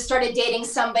 I had just started dating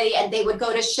somebody and they would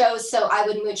go to shows, so I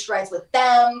would mooch rides with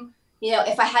them. You know,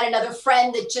 if I had another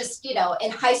friend that just, you know, in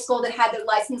high school that had their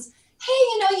license, hey,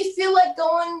 you know, you feel like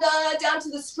going down to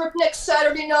the Strip next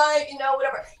Saturday night, you know,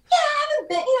 whatever. Yeah, I haven't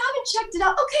been, you know, I haven't checked it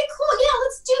out. Okay, cool. Yeah,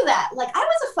 let's do that. Like, I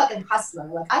was a fucking hustler.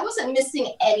 Like, I wasn't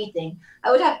missing anything.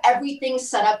 I would have everything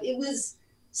set up. It was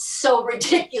so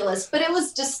ridiculous, but it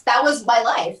was just, that was my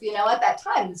life, you know, at that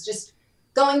time. It's just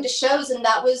going to shows, and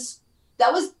that was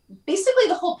basically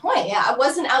the whole point. Yeah, I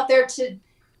wasn't out there to,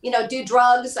 you know, do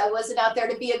drugs. I wasn't out there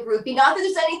to be a groupie. Not that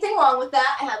there's anything wrong with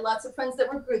that. I had lots of friends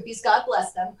that were groupies, God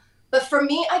bless them. But for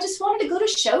me, I just wanted to go to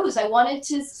shows. I wanted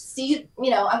to see, you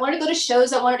know, I wanted to go to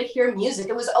shows. I wanted to hear music.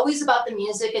 It was always about the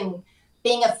music and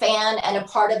being a fan and a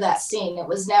part of that scene. It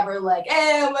was never like,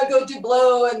 hey, I'm gonna go do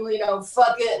blow and, you know,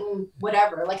 fuck it and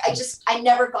whatever. Like I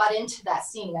never got into that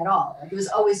scene at all. Like it was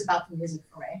always about the music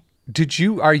for me. Do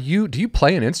you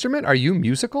play an instrument? Are you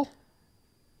musical?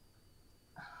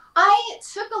 I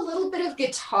took a little bit of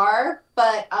guitar,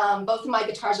 but both of my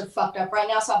guitars are fucked up right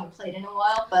now, so I haven't played in a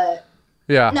while, but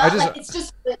yeah, like, it's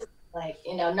just like,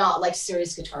 you know, not like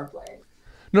serious guitar playing.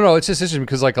 No, it's just interesting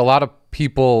because like a lot of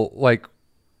people, like,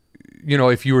 you know,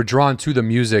 if you were drawn to the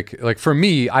music, like for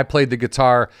me, I played the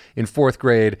guitar in 4th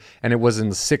grade, and it was in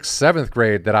the 6th, 7th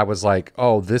grade that I was like,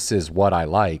 oh, this is what I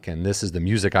like, and this is the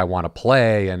music I want to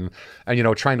play, and you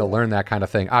know, trying to learn that kind of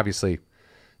thing. Obviously,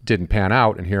 didn't pan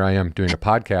out, and here I am doing a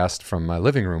podcast from my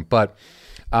living room. But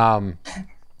I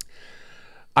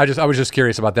was just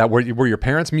curious about that. Were your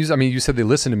parents music? I mean, you said they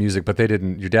listened to music, but they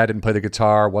didn't. Your dad didn't play the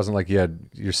guitar. Wasn't like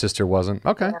your sister wasn't.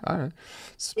 Okay, all right.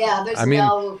 Yeah,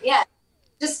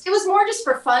 Just it was more just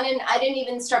for fun, and I didn't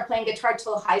even start playing guitar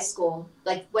till high school.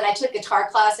 Like when I took guitar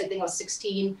class, I think I was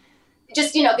 16.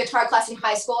 Just, you know, guitar class in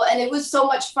high school, and it was so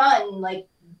much fun. Like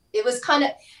it was kind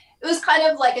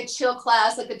of like a chill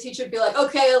class. Like the teacher would be like,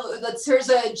 okay, here's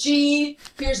a G,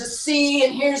 here's a C,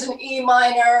 and here's an E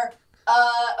minor.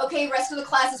 Okay, rest of the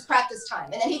class is practice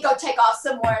time. And then he'd go take off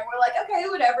somewhere, and we're like, okay,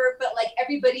 whatever. But like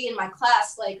everybody in my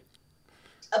class, like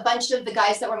a bunch of the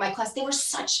guys that were in my class, they were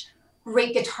such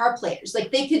great guitar players.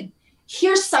 Like they could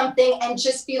hear something and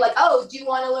just be like, oh, do you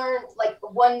want to learn? Like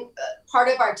one part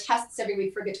of our tests every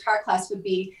week for guitar class would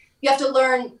be, you have to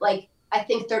learn like, I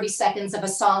think 30 seconds of a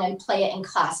song and play it in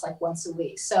class like once a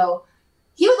week. So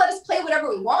he would let us play whatever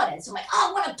we wanted. So I'm like, oh,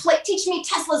 I want to teach me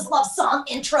Tesla's Love Song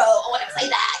intro. I want to play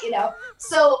that, you know?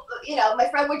 So, you know, my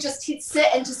friend would he'd sit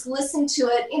and just listen to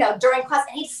it, you know, during class,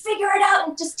 and he'd figure it out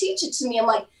and just teach it to me. I'm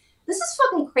like, this is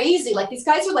fucking crazy. Like these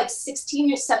guys are like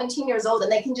 16 or 17 years old,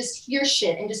 and they can just hear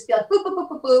shit and just be like, boop, boop, boop,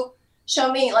 boop, boop,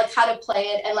 show me like how to play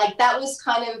it. And like, that was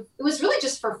it was really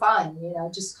just for fun, you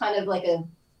know, just kind of like an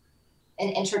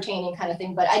entertaining kind of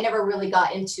thing. But I never really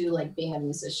got into like being a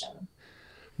musician.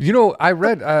 You know, I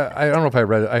read, I don't know if I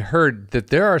read it, I heard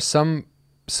that there are some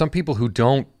people who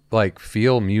don't like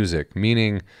feel music,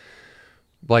 meaning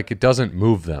like it doesn't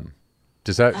move them.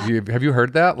 Does that, have you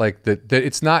heard that? Like that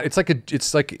it's not, it's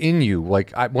like in you.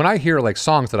 Like when I hear like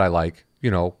songs that I like, you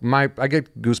know, I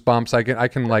get goosebumps. I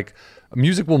can like,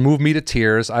 music will move me to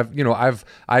tears.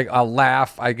 I'll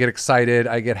laugh. I get excited.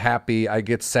 I get happy. I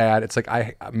get sad. It's like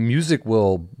music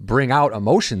will bring out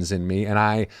emotions in me. And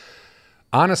I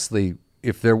honestly,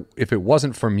 if it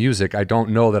wasn't for music, I don't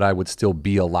know that I would still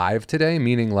be alive today.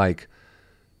 Meaning like,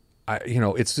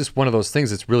 it's just one of those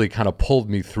things that's really kind of pulled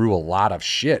me through a lot of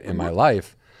shit in my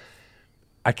life.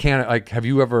 I can't, like, have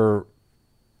you ever,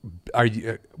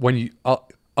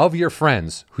 of your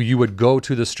friends who you would go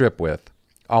to the strip with,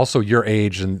 also your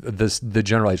age and the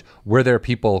general age, were there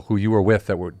people who you were with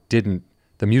that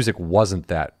the music wasn't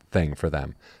that thing for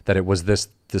them, that it was this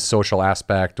social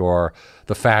aspect or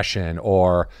the fashion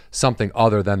or something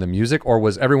other than the music? Or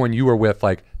was everyone you were with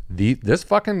like, this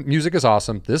fucking music is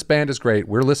awesome, this band is great,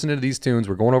 we're listening to these tunes,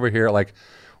 we're going over here? Like,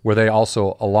 were they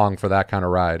also along for that kind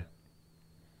of ride?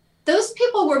 Those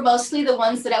people were mostly the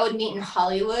ones that I would meet in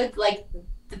Hollywood. Like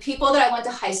the people that I went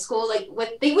to high school, like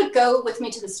they would go with me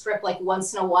to the strip like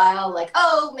once in a while, like,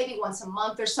 oh, maybe once a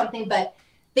month or something, but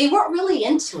they weren't really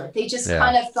into it. They just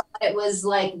kind of thought it was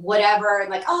like whatever,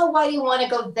 like, oh, why do you want to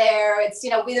go there? It's,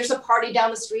 you know, there's a party down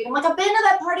the street. I'm like, I've been to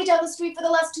that party down the street for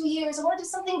the last 2 years. I want to do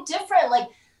something different. Like,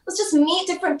 let's just meet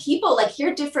different people, like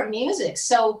hear different music.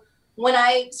 So when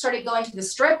I started going to the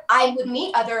strip, I would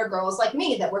meet other girls like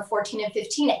me that were 14 and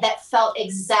 15 that felt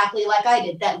exactly like I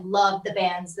did, that loved the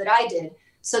bands that I did.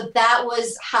 So that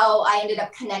was how I ended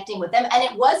up connecting with them. And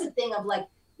it was a thing of like,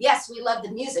 yes, we love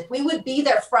the music. We would be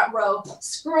there front row,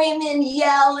 screaming,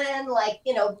 yelling, like,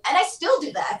 you know, and I still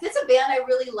do that. If it's a band I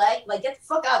really like, get the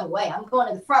fuck out of the way. I'm going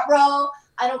to the front row.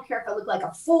 I don't care if I look like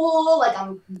a fool, like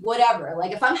I'm whatever.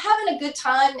 Like if I'm having a good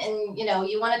time and, you know,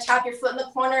 you want to tap your foot in the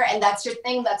corner and that's your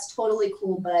thing, that's totally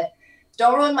cool. But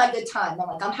don't ruin my good time. I'm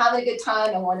like, I'm having a good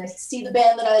time. I want to see the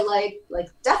band that I like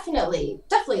definitely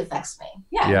affects me.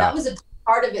 Yeah. That was a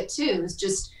part of it too. Is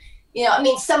just, you know, I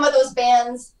mean, some of those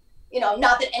bands, you know,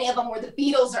 not that any of them were the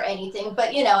Beatles or anything,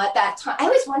 but, you know, at that time, I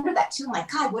always wondered that too. I'm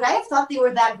like, God, would I have thought they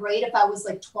were that great if I was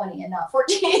like 20 and not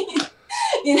 14?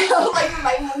 You know, like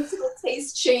my musical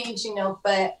taste changed, you know,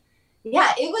 but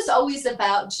yeah, it was always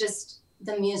about just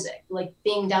the music, like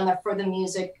being down there for the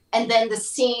music. And then the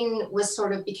scene was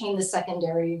became the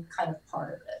secondary kind of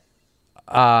part of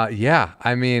it. Yeah.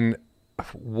 I mean,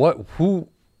 what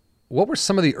were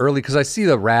some of the early, cause I see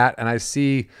the Rat and I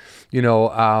see, you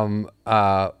know,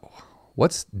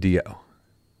 what's Dio?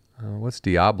 What's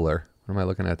Diabler? What am I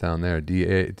looking at down there?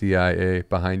 DIA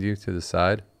behind you to the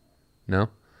side? No?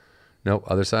 Nope.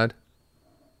 Other side?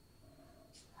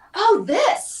 Oh,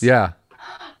 this. Yeah.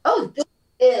 Oh,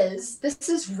 this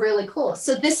is really cool.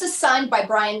 So this is signed by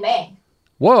Brian May.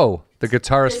 Whoa. The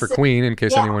guitarist for Queen, in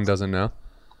case anyone doesn't know.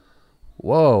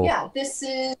 Whoa. Yeah, this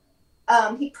is,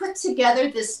 he put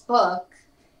together this book.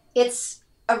 It's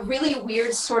a really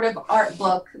weird sort of art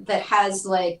book that has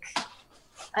like,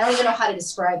 I don't even know how to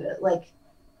describe it. Like,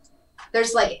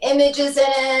 there's like images in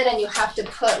it, and you have to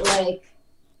put like,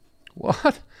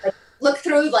 what? Like, look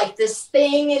through like this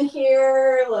thing in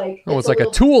here. Like, it's like a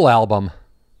Tool album.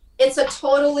 It's a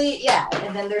totally, yeah.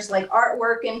 And then there's like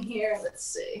artwork in here. Let's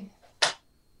see.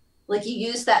 Like you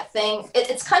use that thing.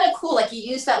 It's kind of cool. Like you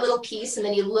use that little piece, and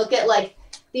then you look at like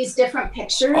these different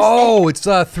pictures. Oh, it's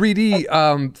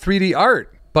 3D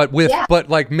art, but but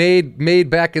like made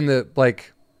back in the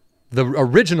like the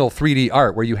original 3D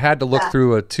art where you had to look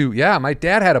through a two. Yeah, my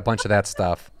dad had a bunch of that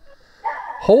stuff.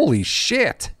 Holy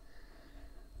shit!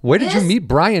 Where did you meet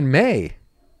Brian May?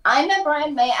 I met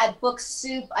Brian May at Book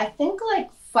Soup. I think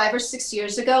like 5 or 6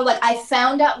 years ago. Like I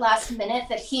found out last minute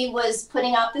that he was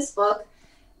putting out this book.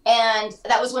 And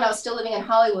that was when I was still living in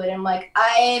Hollywood. And I'm like,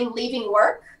 I'm leaving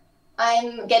work.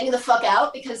 I'm getting the fuck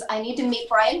out because I need to meet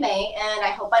Brian May. And I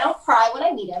hope I don't cry when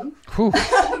I meet him.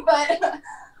 But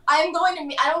I'm going to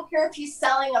meet, I don't care if he's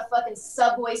selling a fucking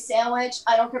Subway sandwich.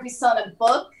 I don't care if he's selling a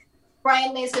book.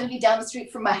 Brian May is going to be down the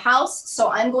street from my house.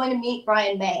 So I'm going to meet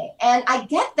Brian May. And I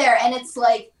get there and it's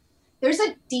like, there's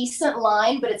a decent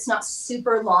line, but it's not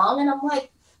super long. And I'm like,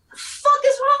 fuck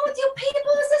is wrong with you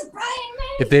people? This is Brian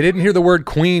May. If they didn't hear the word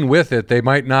Queen with it, they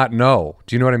might not know.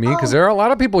 Do you know what I mean? Because there are a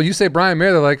lot of people, you say Brian May,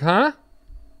 they're like, huh?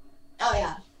 Oh,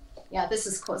 yeah. Yeah, this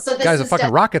is cool. So this guy's a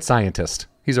fucking rocket scientist.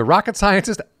 He's a rocket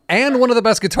scientist and one of the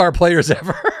best guitar players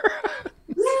ever.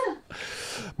 Yeah.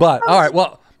 But, all right,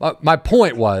 well, my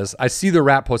point was, I see the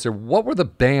rap poster. What were the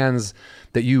bands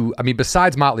that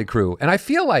besides Motley Crue? And I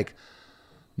feel like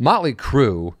Motley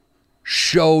Crue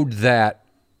showed that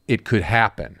it could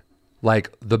happen.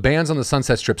 Like the bands on the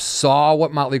Sunset Strip saw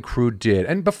what Motley Crue did.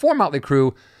 And before Motley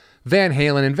Crue, Van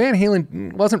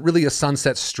Halen wasn't really a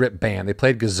Sunset Strip band. They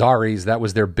played Gazzarri's. That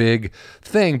was their big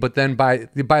thing. But then by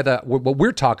what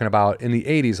we're talking about in the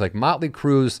 80s, like Motley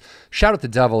Crue's Shout at the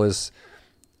Devil is,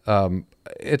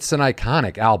 it's an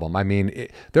iconic album. I mean,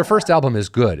 their first album is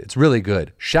good. It's really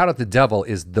good. Shout at the Devil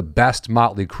is the best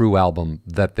Motley Crue album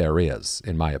that there is,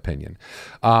 in my opinion.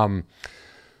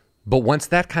 But once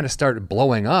that kind of started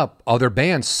blowing up, other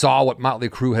bands saw what Motley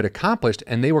Crue had accomplished,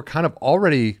 and they were kind of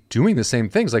already doing the same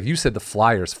things. Like you said, the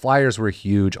Flyers. Flyers were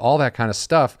huge, all that kind of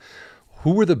stuff.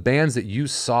 Who were the bands that you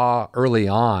saw early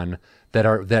on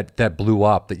that blew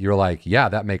up, that you're like, yeah,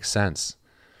 that makes sense?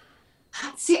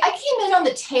 See, I came in on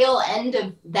the tail end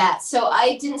of that. So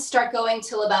I didn't start going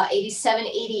till about 87,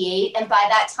 88. And by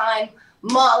that time,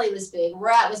 Motley was big,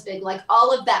 Rat was big, like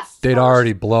all of that. They'd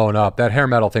already blown up. That hair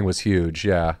metal thing was huge,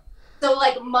 yeah. So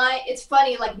like it's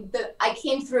funny, like I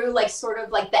came through like sort of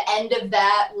like the end of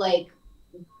that, like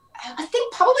I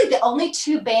think probably the only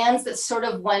two bands that sort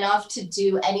of went off to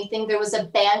do anything. There was a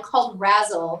band called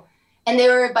Razzle, and they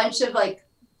were a bunch of like,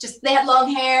 they had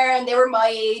long hair and they were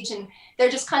my age, and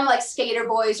they're just kind of like skater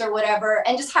boys or whatever,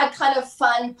 and just had kind of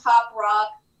fun pop rock,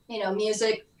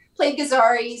 music, played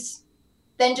Gazzarri's,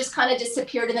 then just kind of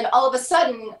disappeared. And then all of a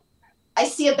sudden I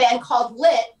see a band called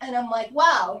Lit, and I'm like,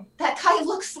 wow, that guy kind of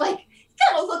looks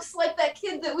like that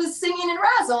kid that was singing in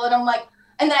Razzle. And I'm like,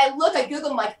 and then I Google,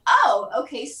 I'm like, oh,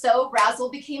 okay, so Razzle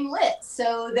became Lit.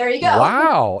 So there you go.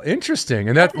 Wow, interesting.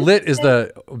 And that Lit is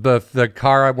the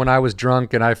car when I was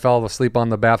drunk and I fell asleep on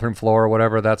the bathroom floor or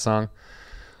whatever, that song.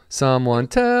 Someone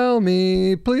tell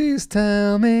me, please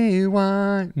tell me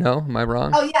why. No, am I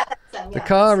wrong? Oh, yeah, that's them. Yeah, the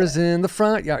car is in the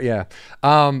front. Yeah.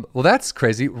 Well, that's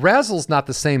crazy. Razzle's not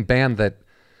the same band that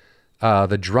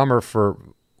the drummer for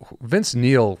Vince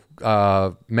Neil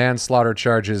manslaughter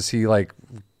charges. He like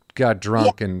got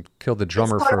drunk and killed the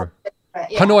drummer for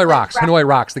Hanoi Rocks. Hanoi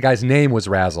Rocks. The guy's name was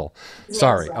Razzle.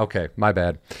 Sorry. Okay, my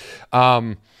bad.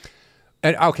 And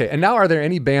now are there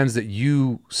any bands that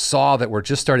you saw that were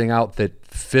just starting out that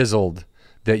fizzled,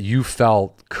 that you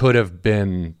felt could have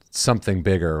been something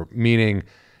bigger? Meaning,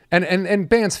 and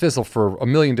bands fizzle for a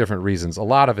million different reasons. A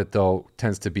lot of it though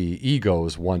tends to be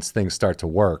egos once things start to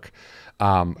work.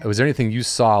 Was there anything you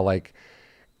saw, like,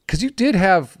 because you did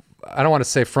have, I don't want to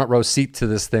say front row seat to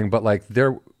this thing, but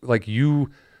in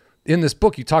this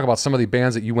book, you talk about some of the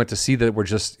bands that you went to see that were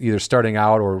just either starting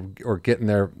out or getting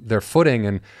their footing,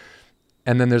 and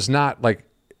then there's not like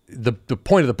the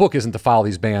point of the book isn't to follow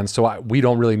these bands, so we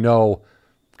don't really know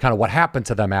kind of what happened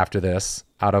to them after this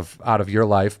out of your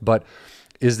life. But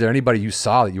is there anybody you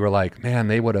saw that you were like, man,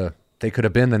 they could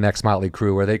have been the next Motley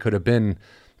Crue, or they could have been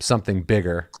something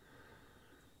bigger?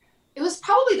 It was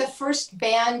probably the first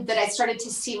band that I started to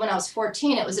see when I was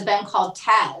 14. It was a band called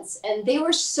Taz, and they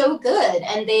were so good,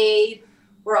 and they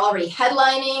were already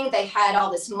headlining. They had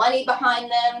all this money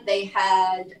behind them. They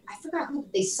had, I forgot who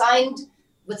they signed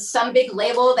with, some big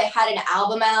label. They had an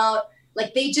album out.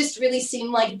 Like, they just really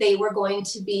seemed like they were going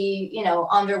to be, you know,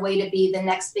 on their way to be the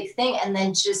next big thing, and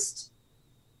then just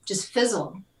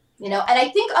fizzled, you know. And I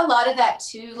think a lot of that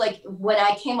too, like when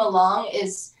I came along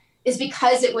is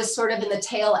because it was sort of in the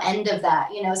tail end of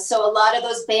that, you know. So a lot of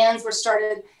those bands were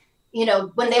started, you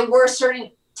know, when they were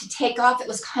starting to take off, it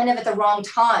was kind of at the wrong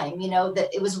time, you know,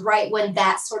 that it was right when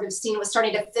that sort of scene was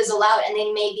starting to fizzle out, and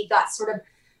they maybe got sort of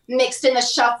mixed in the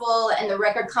shuffle, and the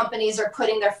record companies are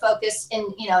putting their focus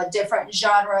in, you know, a different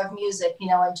genre of music, you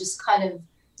know, and just kind of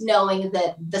knowing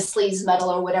that the sleaze metal,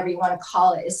 or whatever you want to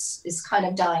call it, is kind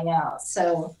of dying out.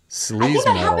 So sleaze I think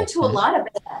that metal happened to a lot of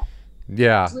that.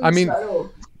 Yeah, sleaze, I mean,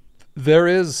 metal. there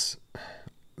is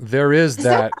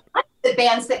that. The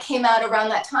bands that came out around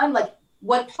that time, like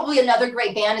probably another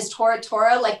great band is Tora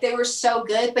Tora. Like, they were so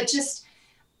good, but just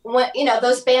when, you know,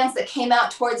 those bands that came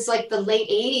out towards like the late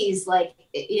 80s, like,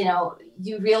 you know,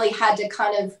 you really had to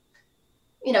kind of,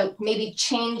 you know, maybe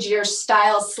change your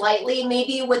style slightly,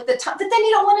 maybe with the time, but then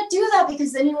you don't want to do that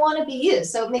because then you want to be you.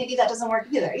 So maybe that doesn't work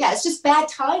either. Yeah, it's just bad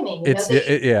timing.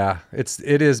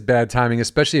 It is bad timing,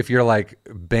 especially if you're like,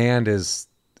 band is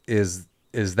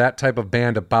that type of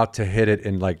band about to hit it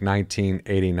in like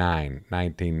 1989,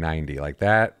 1990. Like,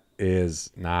 that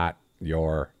is not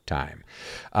your time.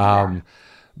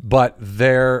 But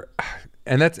there,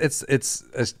 and that's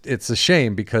it's a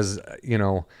shame because, you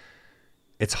know,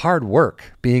 it's hard work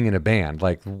being in a band.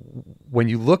 Like, when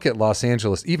you look at Los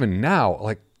Angeles, even now,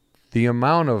 like the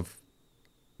amount of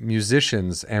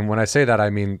musicians, and when I say that, I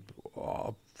mean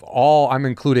I'm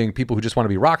including people who just want to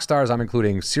be rock stars. I'm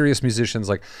including serious musicians.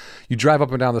 Like, you drive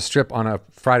up and down the strip on a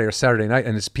Friday or Saturday night,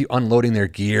 and it's people unloading their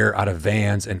gear out of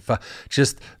vans, and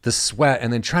just the sweat,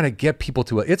 and then trying to get people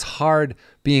to it. It's hard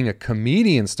being a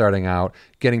comedian starting out,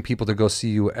 getting people to go see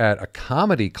you at a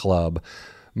comedy club,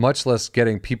 much less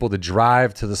getting people to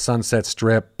drive to the Sunset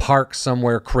Strip, park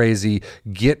somewhere crazy,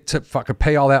 get to fucking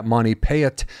pay all that money, pay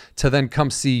it to then come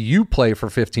see you play for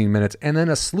 15 minutes, and then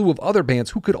a slew of other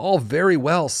bands who could all very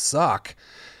well suck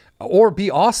or be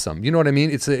awesome. You know what I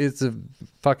mean? It's a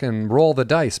fucking roll the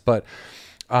dice. But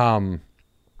I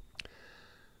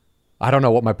don't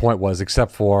know what my point was,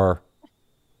 except for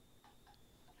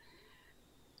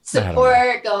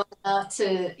support going out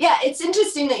to, yeah, it's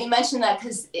interesting that you mentioned that,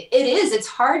 because it's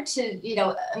hard to, you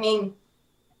know, I mean,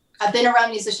 I've been around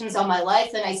musicians all my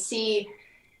life, and I see,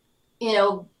 you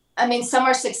know, I mean, some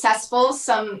are successful,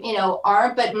 some, you know,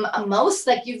 aren't, but most,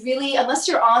 like, you really, unless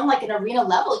you're on like an arena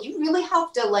level, you really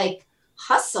have to like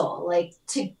hustle, like,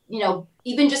 to, you know,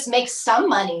 even just make some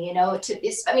money, you know,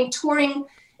 I mean, touring,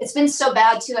 it's been so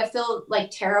bad too. I feel like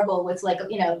terrible with, like,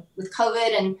 you know, with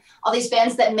COVID and all these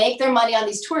bands that make their money on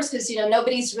these tours, because, you know,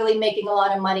 nobody's really making a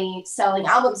lot of money selling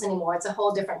albums anymore. It's a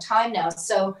whole different time now.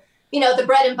 So, you know, the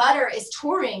bread and butter is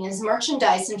touring, is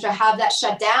merchandise, and to have that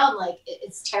shut down, like,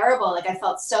 it's terrible. Like, I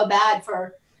felt so bad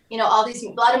for, you know,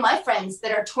 a lot of my friends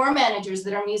that are tour managers,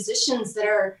 that are musicians, that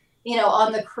are, you know,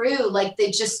 on the crew, like, they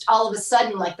just all of a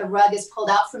sudden, like, the rug is pulled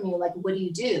out from you. Like, what do?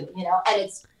 You know, and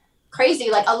it's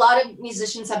crazy. Like, a lot of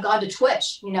musicians have gone to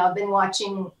Twitch. You know,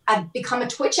 I've become a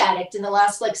Twitch addict in the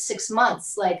last like 6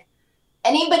 months. Like,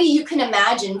 anybody you can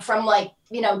imagine, from like,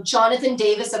 you know, Jonathan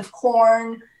Davis of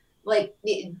Korn, like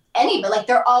anybody, like,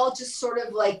 they're all just sort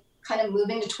of like kind of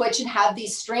moving to Twitch and have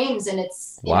these streams, and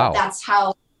it's, you know, that's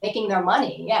how making their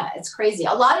money. Yeah, it's crazy.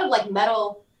 A lot of like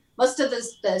metal, most of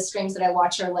the streams that I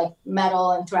watch are like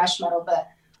metal and thrash metal, but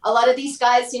a lot of these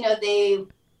guys, you know, they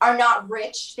are not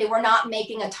rich. They were not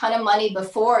making a ton of money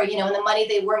before, you know, and the money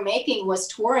they were making was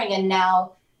touring. And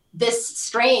now this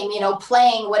stream, you know,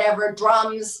 playing whatever,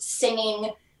 drums, singing,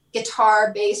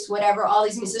 guitar, bass, whatever, all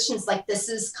these musicians, like, this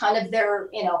is kind of their,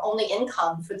 you know, only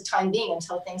income for the time being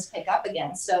until things pick up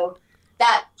again. So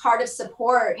that part of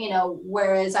support, you know,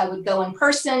 whereas I would go in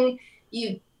person,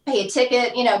 you pay a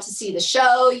ticket, you know, to see the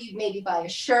show, you maybe buy a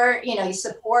shirt, you know, you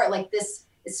support, like, this.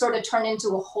 It's sort of turned into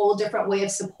a whole different way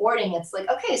of supporting. It's like,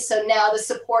 okay, so now the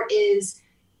support is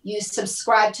you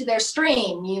subscribe to their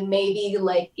stream, you maybe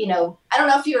like, you know, I don't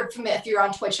know if you're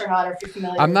on Twitch or not, or if you're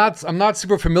familiar. I'm not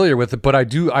super familiar with it, but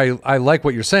I like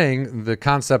what you're saying. The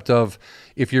concept of,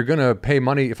 if you're going to pay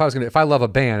money, if I love a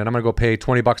band and I'm going to go pay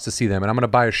 $20 to see them, and I'm going to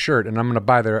buy a shirt and I'm going to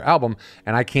buy their album,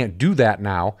 and I can't do that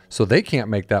now, so they can't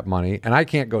make that money and I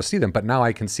can't go see them, but now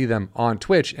I can see them on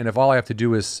Twitch. And if all I have to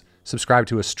do is subscribe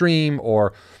to a stream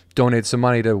or donate some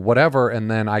money to whatever,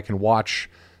 and then I can watch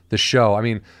the show. I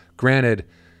mean, granted,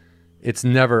 it's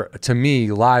never, to me,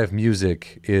 live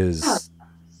music is,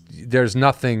 there's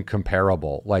nothing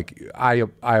comparable. Like, I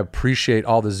appreciate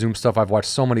all the Zoom stuff. I've watched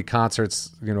so many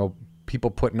concerts, you know,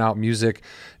 people putting out music,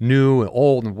 new and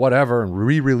old and whatever, and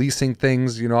re-releasing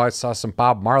things. You know, I saw some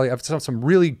Bob Marley. I've saw some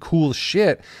really cool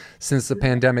shit since the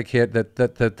pandemic hit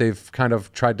that they've kind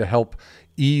of tried to help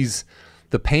ease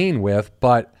the pain with,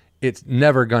 but it's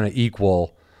never going to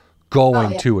equal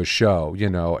going to a show, you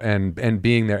know, and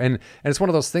being there. And it's one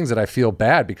of those things that I feel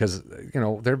bad because, you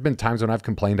know, there have been times when I've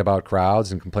complained about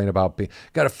crowds and complained about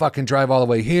got to fucking drive all the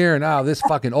way here. And this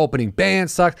fucking opening band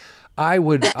sucks.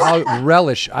 I'll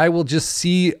relish. I will just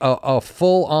see a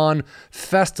full on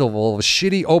festival of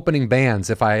shitty opening bands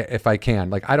if I can.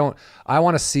 Like, I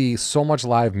want to see so much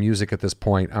live music at this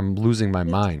point. I'm losing my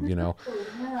mind, you know?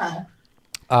 Yeah.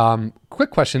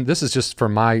 Quick question. This is just for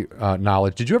my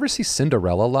knowledge. Did you ever see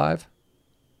Cinderella live?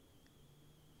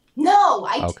 No,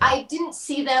 I didn't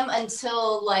see them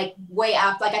until like way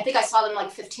after. Like, I think I saw them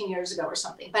like 15 years ago or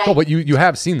something. But you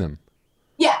have seen them.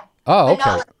 Yeah. Oh,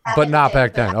 okay. But not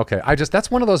back then. Okay. That's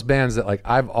one of those bands that like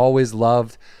I've always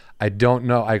loved. I don't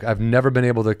know. I've never been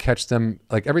able to catch them.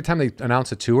 Like, every time they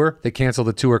announce a tour, they cancel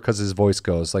the tour because his voice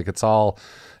goes. Like, it's all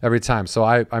every time. So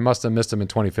I must have missed him in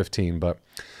 2015, but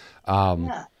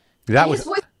that was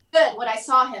good when I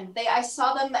saw him. I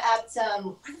saw them at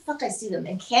where the fuck did I see them?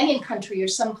 In Canyon Country or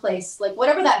someplace, like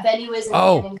whatever that venue is in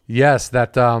Canyon. Yes,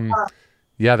 that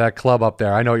that club up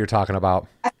there. I know what you're talking about.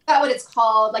 I forgot what it's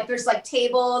called. Like, there's like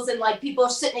tables and like people are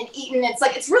sitting and eating.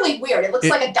 It's really weird. It looks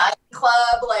like a dining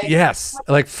club. Like, yes,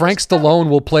 like Frank Stallone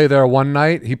will play there one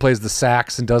night. He plays the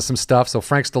sax and does some stuff. So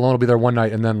Frank Stallone will be there one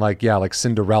night, and then like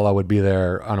Cinderella would be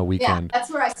there on a weekend. Yeah,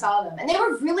 that's where I saw them, and they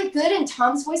were really good. And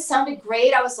Tom's voice sounded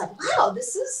great. I was like, wow,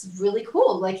 this is really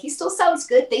cool. Like, he still sounds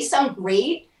good. They sound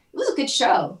great. It was a good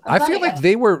show. I feel like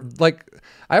they were like.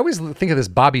 I always think of this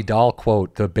Bobby Dahl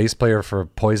quote, the bass player for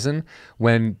Poison,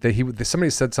 when somebody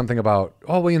said something about,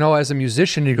 oh, well, you know, as a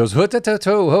musician, he goes,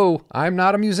 ho, I'm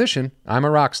not a musician, I'm a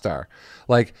rock star.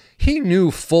 Like, he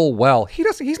knew full well,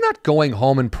 he's not going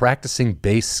home and practicing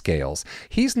bass scales.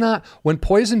 He's not, when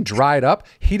Poison dried up,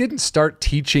 he didn't start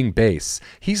teaching bass.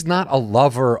 He's not a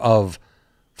lover of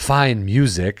fine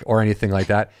music or anything like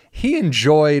that. He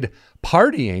enjoyed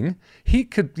partying. He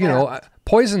could, you know,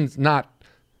 Poison's not,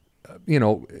 you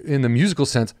know, in the musical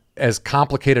sense, as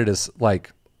complicated as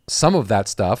like some of that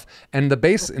stuff. And the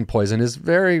bass in Poison is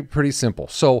pretty simple.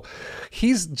 So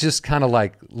he's just kind of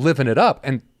like living it up.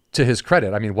 And to his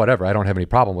credit, I mean, whatever, I don't have any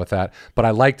problem with that. But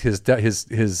I liked his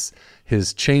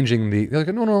changing the, like,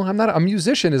 no, I'm not a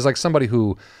musician. Is like somebody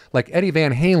who, like Eddie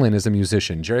Van Halen is a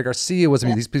musician. Jerry Garcia was,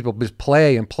 these people just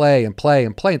play and play and play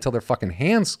and play until their fucking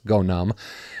hands go numb.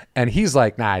 And he's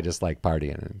like, nah, I just like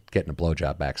partying and getting a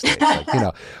blowjob backstage. Like, you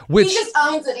know, which he just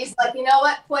owns it. He's like, you know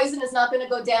what? Poison is not going to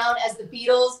go down as the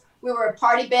Beatles. We were a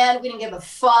party band. We didn't give a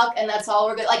fuck, and that's all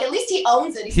we're good. Like, at least he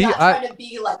owns it. He's not trying to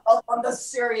be like, oh, I'm the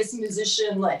serious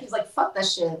musician. Like, he's like, fuck that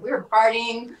shit. We were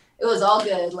partying. It was all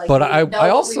good. Like, but I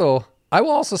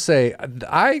will also say,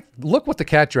 Look What the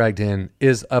Cat Dragged In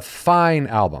is a fine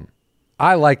album.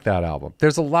 I like that album.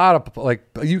 There's a lot of, like,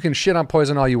 you can shit on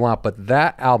Poison all you want, but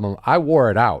that album, I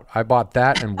wore it out. I bought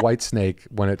that and Whitesnake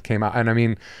when it came out. And I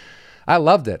mean, I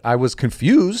loved it. I was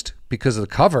confused because of the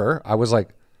cover. I was like,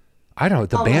 I don't know,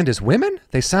 the band is women?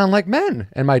 They sound like men.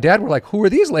 And my dad were like, who are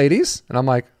these ladies? And I'm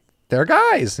like, they're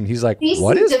guys. And he's like,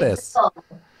 what is this?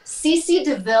 CC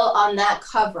DeVille on that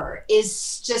cover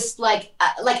is just like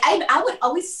I would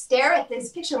always stare at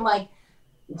this picture. I'm like,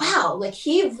 wow, like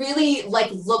he really like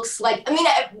looks like, I mean,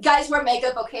 guys wear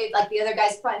makeup, okay, like the other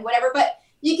guys fine, whatever, but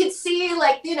you could see,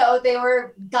 like, you know, they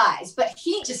were guys, but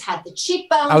he just had the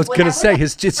cheekbones. I was gonna say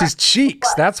his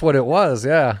cheeks. That's what it was,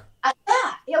 yeah.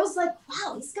 It was like,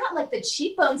 wow, he's got like the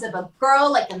cheekbones of a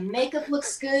girl, like the makeup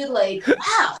looks good, like,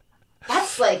 wow,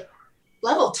 that's like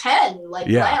level 10, like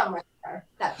glam right there,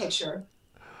 that picture.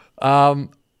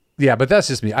 Yeah, but that's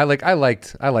just me. I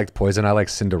liked Poison. I like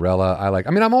Cinderella.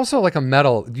 I mean, I'm also like a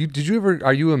metal.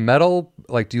 Are you a metal?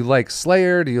 Like, do you like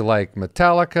Slayer? Do you like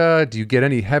Metallica? Do you get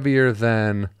any heavier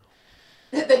than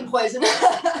than Poison.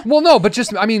 Well, no, but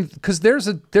just, I mean, because there's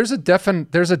a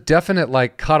definite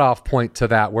like cutoff point to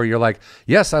that where you're like,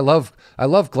 yes, I love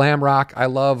glam rock, I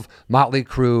love Motley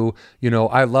Crue,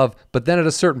 but then at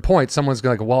a certain point, someone's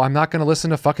like, well, I'm not going to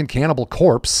listen to fucking Cannibal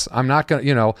Corpse. I'm not going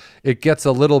to, it gets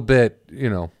a little bit,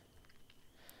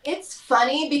 It's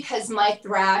funny because my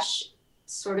thrash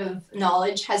sort of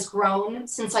knowledge has grown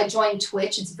since I joined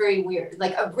Twitch. It's very weird.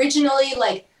 Like originally,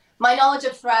 like my knowledge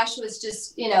of thrash was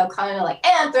just, kind of like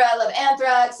Anthrax. I love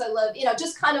Anthrax. I love,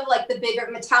 just kind of like the bigger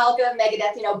Metallica,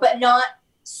 Megadeth, but not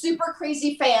super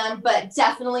crazy fan, but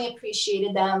definitely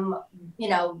appreciated them,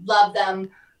 love them.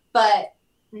 But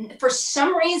for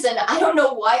some reason, I don't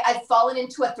know why I've fallen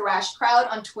into a thrash crowd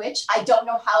on Twitch. I don't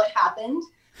know how it happened.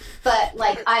 But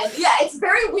like it's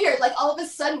very weird. Like all of a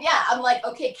sudden, I'm like,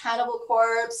 okay, Cannibal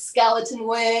Corpse, Skeleton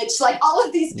Witch, like all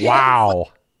of these bands. Wow.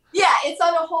 Yeah, it's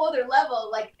on a whole other level.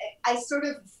 Like I sort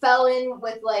of fell in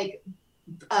with like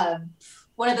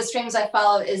one of the streams I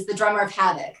follow is the drummer of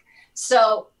Havoc.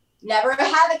 So never a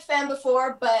Havoc fan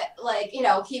before, but like,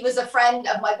 he was a friend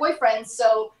of my boyfriend.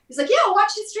 So he's like, yeah,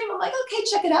 watch his stream. I'm like, okay,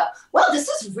 check it out. Well, this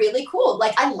is really cool.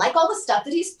 Like I like all the stuff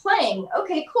that he's playing.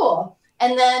 Okay, cool.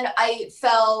 And then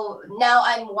now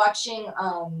I'm watching,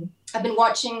 I've been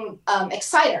watching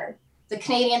Exciter, the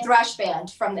Canadian thrash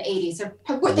band from the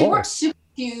 80s. They weren't super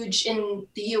huge in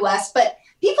the US, but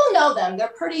people know them.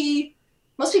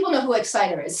 Most people know who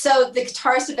Exciter is. So the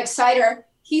guitarist of Exciter,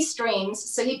 he streams.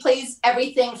 So he plays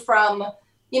everything from,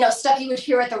 stuff you would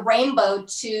hear at the Rainbow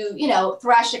to,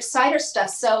 thrash Exciter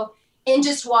stuff. So in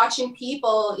just watching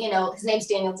people, his name's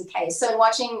Daniel Decay. So in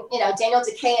watching, Daniel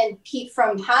Decay and Pete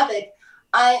from Havoc,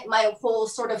 my whole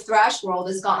sort of thrash world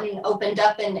has gotten opened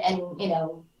up and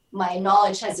my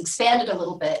knowledge has expanded a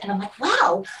little bit. And I'm like,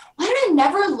 wow, why did I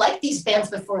never like these bands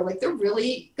before? Like, they're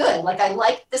really good. Like, I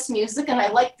like this music and I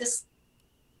like this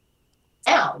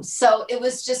sound. So it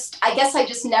was just, I guess I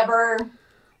just never...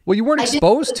 Well, you weren't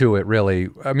exposed to it, really.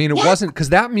 I mean, it wasn't, because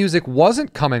that music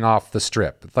wasn't coming off the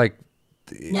strip. Like,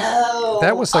 no.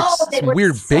 That was like some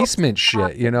weird basement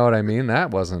shit. You know what I mean?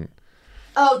 That wasn't...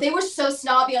 Oh, they were so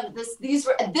snobby on this.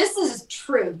 This is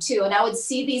true too. And I would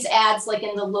see these ads like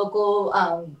in the local,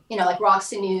 like Rock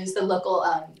City News, the local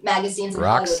magazines.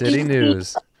 Rock City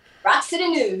News. Rock City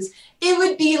News. It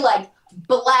would be like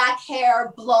black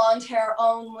hair, blonde hair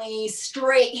only,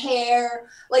 straight hair,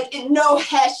 like no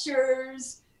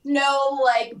heshers, no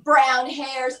like brown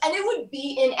hairs, and it would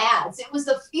be in ads. It was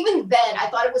even then I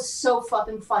thought it was so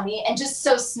fucking funny and just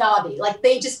so snobby. Like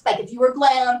they just like if you were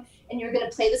glam and you were gonna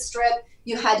play the strip.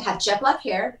 You had to have jet black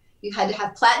hair, you had to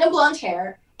have platinum blonde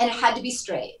hair, and it had to be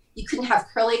straight. You couldn't have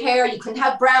curly hair, you couldn't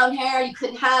have brown hair, you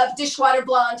couldn't have dishwater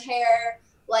blonde hair.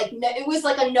 Like, no, it was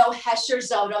like a no Hesher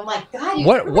zone. I'm like, God.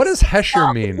 What does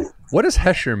Hesher mean? What does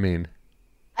Hesher mean?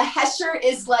 A Hesher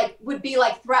is would be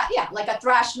like like a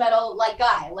thrash metal like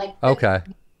guy. Like okay.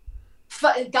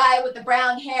 Guy with the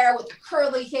brown hair, with the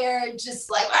curly hair, just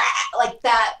like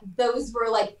that. Those were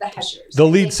like the Heshers. The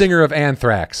lead singer of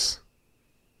Anthrax.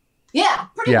 Yeah,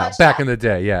 pretty much. Back in the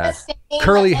day, yeah.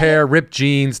 Curly hair, ripped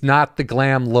jeans, not the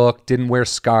glam look, didn't wear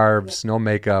scarves, no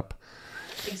makeup.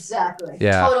 Exactly.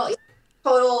 Yeah.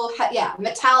 Total, yeah.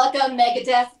 Metallica,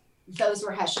 Megadeth, those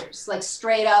were Heshers, like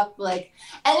straight up, like,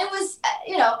 and it was,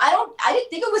 I didn't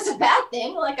think it was a bad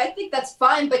thing. Like, I think that's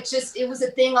fine, but just, it was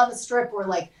a thing on the strip where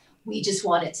like, we just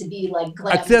want it to be like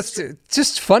glam. That's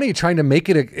just funny trying to make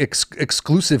it an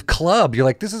exclusive club. You're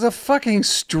like, this is a fucking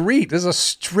street. This is a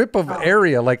strip of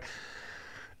area. Like,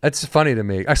 that's funny to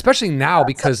me, especially now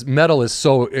because metal is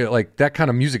so like that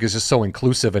kind of music is just so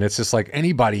inclusive, and it's just like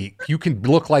anybody, you can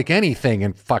look like anything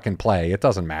and fucking play. It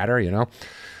doesn't matter, It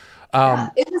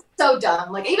was so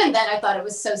dumb. Like even then, I thought it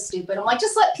was so stupid. I'm like,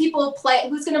 just let people play.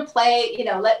 Who's gonna play?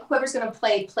 Let whoever's gonna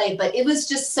play. But it was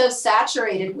just so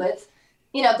saturated with.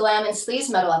 Glam and sleaze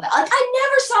metal of it. Like, I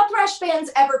never saw thrash bands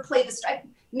ever play this.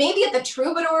 Maybe at the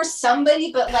Troubadour,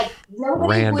 somebody, but like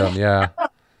nobody. Random, yeah.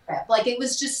 Like it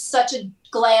was just such a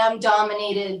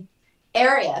glam-dominated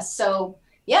area. So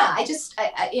yeah, I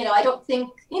don't think.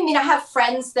 I have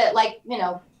friends that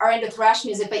are into thrash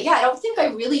music, but yeah, I don't think I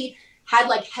really had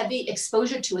like heavy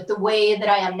exposure to it the way that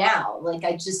I am now. Like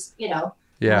I just,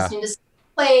 listening to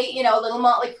play, a little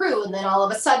Motley Crue, and then all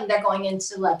of a sudden they're going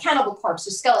into like Cannibal Corpse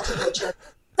or Skeleton Witch or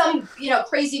some,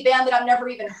 crazy band that I've never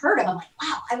even heard of. I'm like,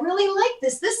 wow, I really like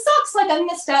this. This sucks. Like I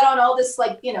missed out on all this,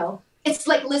 it's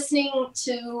like listening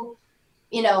to,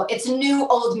 it's new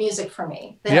old music for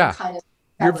me. Yeah.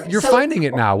 You're finding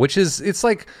it now, which is, it's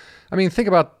like, think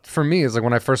about, for me, it's like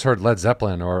when I first heard Led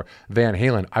Zeppelin or Van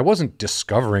Halen, I wasn't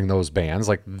discovering those bands.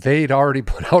 Like they'd already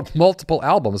put out multiple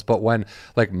albums, but when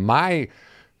like my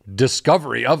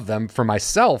discovery of them for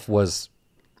myself was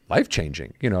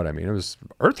life-changing. You know what I mean? It was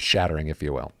earth-shattering, if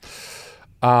you will.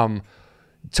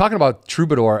 Talking about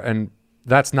Troubadour, and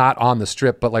that's not on the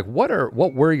Strip, but like, what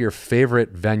were your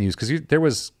favorite venues?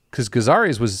 Because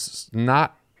Gazzarri's was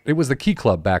not, it was the Key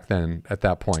Club back then at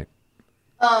that point.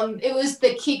 It was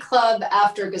the Key Club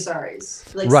after Gazzarri's.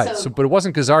 Right. So, but it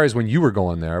wasn't Gazzarri's when you were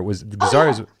going there. It was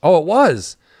Gazzarri's. Yeah. Oh, it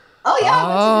was. Oh, yeah.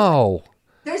 Oh.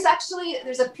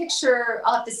 There's a picture,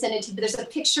 I'll have to send it to you, but there's a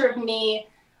picture of me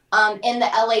in the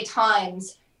LA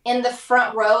Times in the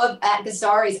front row at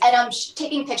Gazzarri's, and I'm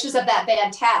taking pictures of that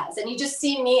band Taz, and you just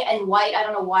see me in white. I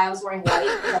don't know why I was wearing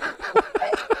white.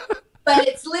 But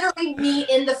it's literally me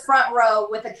in the front row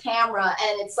with a camera,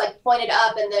 and it's like pointed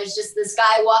up, and there's just this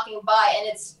guy walking by, and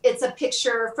it's a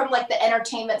picture from like the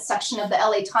entertainment section of the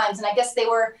LA Times, and I guess they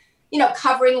were,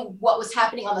 covering what was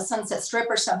happening on the Sunset Strip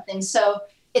or something. So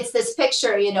it's this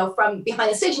picture, from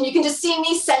behind the stage, and you can just see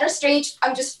me center stage.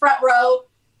 I'm just front row,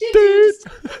 just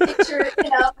picture,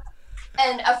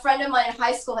 And a friend of mine in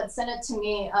high school had sent it to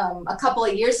me a couple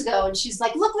of years ago, and she's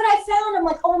like, "Look what I found." I'm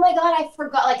like, "Oh my God, I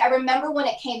forgot." Like, I remember when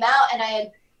it came out, and I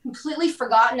had completely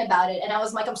forgotten about it. And I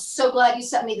was like, "I'm so glad you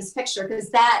sent me this picture," because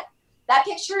that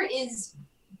picture is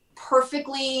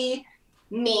perfectly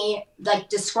me, like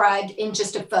described in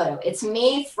just a photo. It's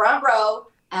me front row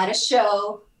at a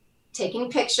show, taking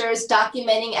pictures,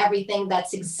 documenting everything.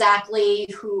 That's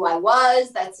exactly who I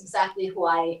was. That's exactly who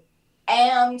I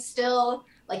am still.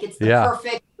 Like, it's the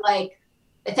perfect, like,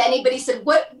 if anybody said,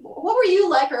 what were you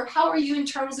like, or how are you in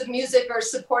terms of music or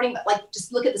supporting, like,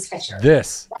 just look at this picture.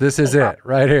 This is it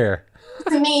right here.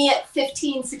 To me at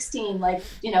 15, 16, like,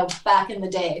 back in the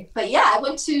day. But yeah, I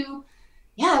went to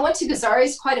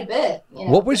Gazzarri's quite a bit.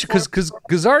 What was, because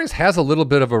Gazzarri's has a little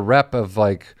bit of a rep of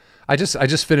like, I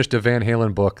just finished a Van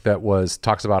Halen book that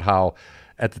talks about how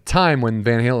at the time when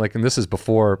Van Halen, like, and this is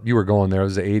before you were going there, it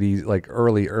was the 80s, like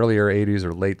earlier 80s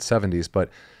or late 70s, but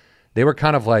they were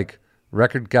kind of like,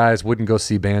 record guys wouldn't go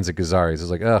see bands at Gazzarri's. It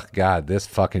was like, oh God, this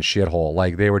fucking shithole.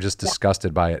 Like, they were just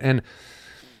disgusted by it. And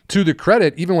to the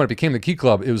credit, even when it became the Key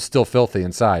Club, it was still filthy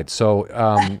inside. So,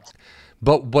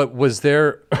 but was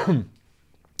there,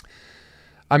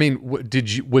 I mean,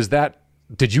 did you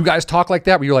guys talk like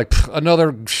that? Were you like,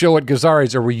 another show at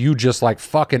Gazzarri's, or were you just like,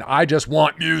 fucking, I just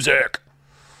want music?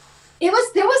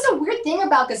 There was a weird thing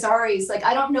about Gazzarri's. Like,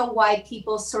 I don't know why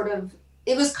people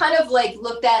it was kind of like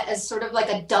looked at as sort of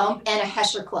like a dump and a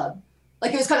Hesher club.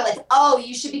 Like, it was kind of like, oh,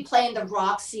 you should be playing the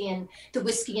Roxy and the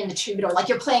Whiskey and the Troubadour. Like,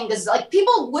 you're playing like,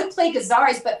 people would play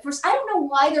Gazzarri's, but first, I don't know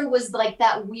why there was like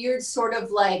that weird sort of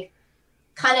like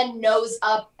kind of nose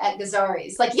up at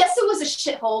Gazzarri's. Like, yes, it was a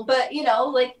shithole, but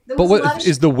like, there was a lot of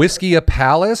is the Whiskey a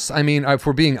palace? I mean, if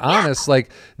we're being honest,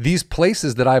 like, these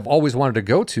places that I've always wanted to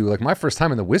go to, like, my first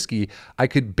time in the Whiskey, I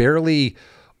could barely,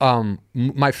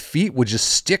 my feet would just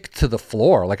stick to the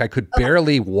floor. Like, I could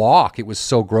barely walk. It was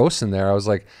so gross in there. I was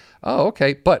like, oh,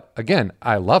 okay. But again,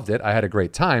 I loved it. I had a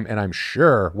great time. And I'm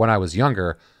sure when I was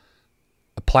younger,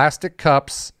 plastic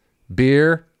cups,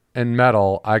 beer, and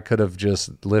metal, I could have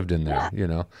just lived in there,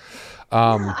 I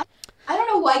don't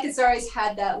know why Gazzarri's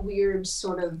had that weird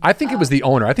sort of. I think it was the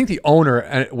owner. I think the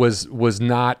owner was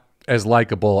not as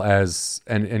likable as,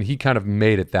 and he kind of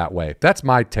made it that way. That's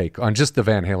my take on just the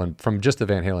Van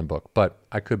Halen book, but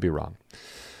I could be wrong.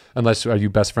 Unless, are you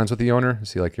best friends with the owner?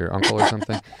 Is he like your uncle or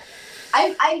something?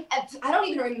 I don't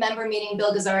even remember meeting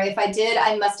Bill Gazzarri. If I did,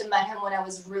 I must have met him when I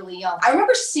was really young. I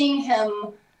remember seeing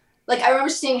him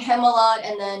a lot,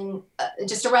 and then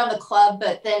just around the club,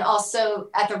 but then also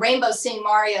at the Rainbow seeing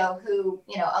Mario, who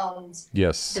owns the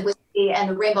Whiskey and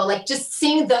the Rainbow. Like, just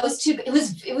seeing those two, it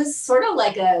was sort of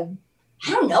like a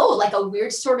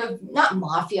weird sort of, not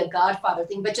mafia Godfather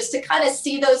thing, but just to kind of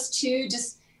see those two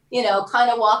just kind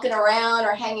of walking around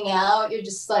or hanging out. You're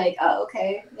just like, oh,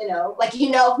 okay, like,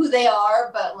 who they are,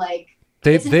 but like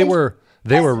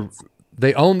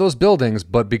they owned those buildings,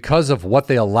 but because of what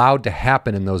they allowed to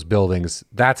happen in those buildings,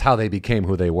 that's how they became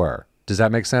who they were. Does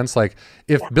that make sense? Like,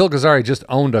 if Bill Gazzarri just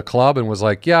owned a club and was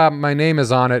like, yeah, my name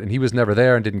is on it, and he was never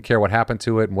there and didn't care what happened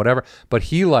to it and whatever, but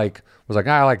he was like,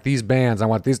 I like these bands, I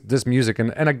want this music.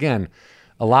 And again,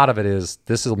 a lot of it is,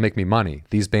 this will make me money.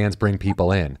 These bands bring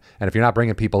people in. And if you're not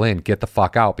bringing people in, get the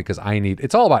fuck out, because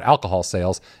it's all about alcohol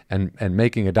sales and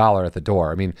making $1 at the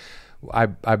door. I mean,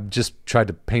 I've just tried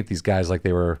to paint these guys like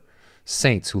they were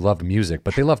saints who loved music,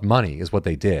 but they loved money is what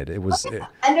they did. It was,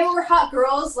 and there were hot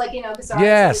girls, like,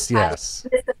 Gazzarri's. Yes.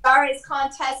 Miss Gazzarri's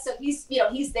contest. So he's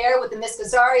there with the Miss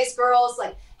Gazzarri's girls,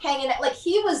 like, hanging out. Like,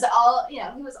 he was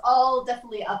all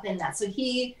definitely up in that. So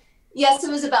he yes, it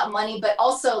was about money, but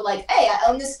also like, hey, I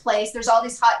own this place. There's all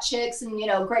these hot chicks and,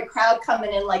 great crowd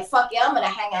coming in. Like, fuck yeah, I'm going to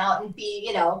hang out and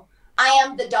be, I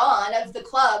am the Dawn of the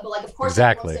club. Like, of course,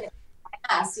 exactly.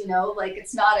 Ass, like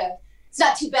it's not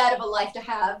too bad of a life to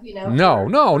have,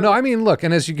 No. I mean, look,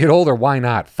 and as you get older, why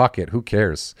not? Fuck it. Who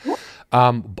cares?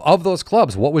 Of those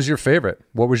clubs, what was your favorite?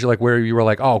 What was your, like, where you were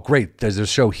like, oh, great, there's a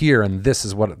show here, and this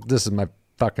is my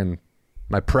fucking,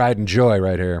 my pride and joy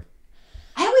right here.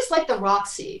 I always liked the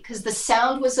Roxy because the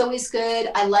sound was always good.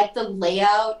 I liked the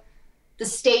layout. The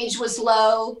stage was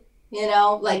low,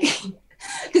 like,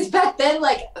 because back then,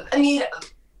 like, I mean,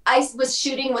 I was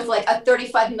shooting with like a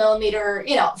 35 millimeter,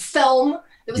 film.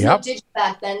 There was no digital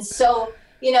back then. So,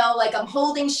 like I'm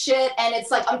holding shit and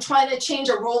it's like I'm trying to change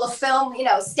a roll of film,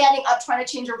 standing up, trying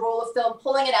to change a roll of film,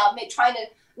 pulling it out, trying to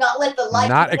not let the light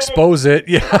not expose it.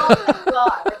 Yeah. Oh my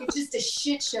God. Like, it's just a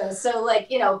shit show. So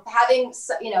like, having,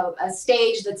 a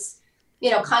stage that's,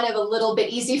 kind of a little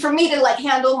bit easy for me to like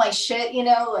handle my shit,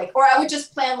 like, or I would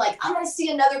just plan like, I'm going to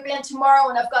see another band tomorrow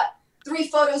and I've got 3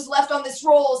 photos left on this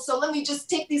roll. So let me just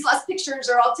take these last pictures,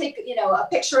 or I'll take, a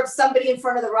picture of somebody in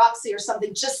front of the Roxy or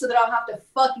something, just so that I don't have to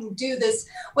fucking do this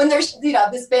when there's,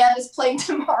 this band is playing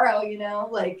tomorrow,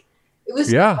 like it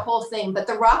was the whole thing. But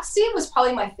the Roxy was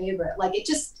probably my favorite. Like I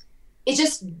just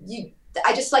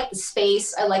like the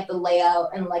space. I like the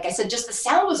layout. And like I said, just the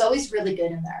sound was always really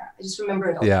good in there. I just remember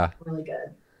it always really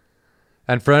good.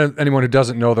 And for anyone who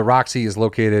doesn't know, the Roxy is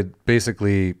located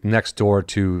basically next door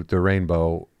to the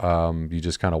Rainbow. You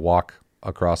just kind of walk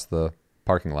across the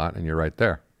parking lot and you're right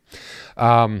there.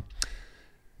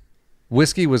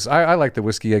 Whiskey was, I like the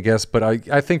Whiskey, I guess, but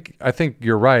I think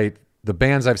you're right. The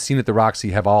bands I've seen at the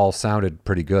Roxy have all sounded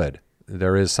pretty good.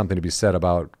 There is something to be said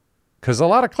about, because a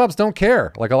lot of clubs don't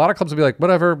care. Like a lot of clubs will be like,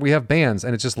 whatever, we have bands,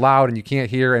 and it's just loud and you can't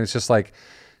hear, and it's just like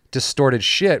distorted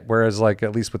shit. Whereas like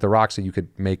at least with the Roxy, you could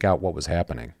make out what was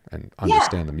happening and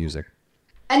understand the music.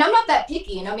 And I'm not that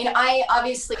picky. I mean, I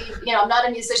obviously, I'm not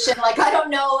a musician. Like I don't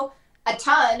know a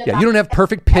ton. Yeah, you don't have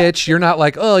perfect pitch. You're not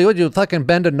like, oh, you fucking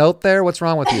bend a note there. What's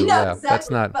wrong with you? No, yeah, exactly. That's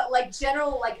not. But like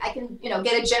general, like I can,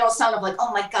 get a general sound of like,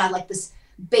 oh my God, like this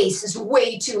bass is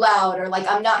way too loud, or like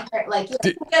I'm not like, you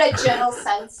get a general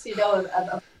sense,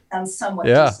 of sounds somewhat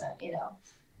decent,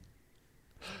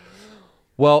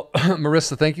 Well,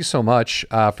 Marissa, thank you so much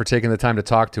for taking the time to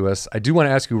talk to us. I do want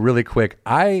to ask you really quick.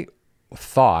 I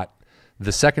thought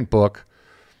the second book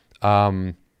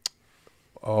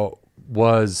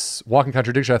was Walking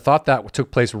Contradiction. I thought that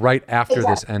took place right after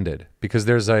this ended, because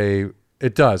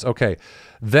it does. Okay.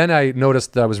 Then I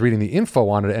noticed that I was reading the info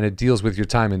on it, and it deals with your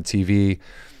time in TV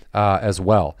as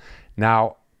well.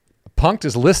 Now, Punk'd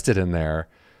is listed in there.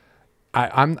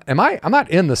 I'm not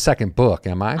in the second book,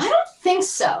 am I? I don't think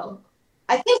so.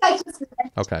 I think I just...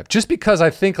 Okay. Just because I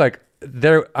think like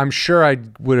I'm sure I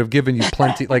would have given you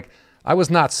plenty, like I was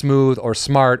not smooth or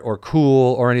smart or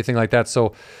cool or anything like that.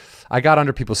 So I got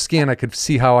under people's skin. I could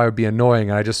see how I would be annoying.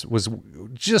 And I just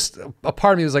a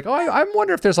part of me was like, oh, I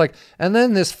wonder if there's like, and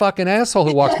then this fucking asshole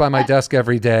who walks by my desk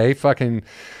every day, fucking,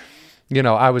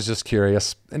 I was just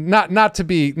curious. And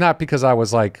not because I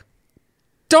was like,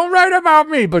 don't write about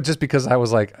me, but just because I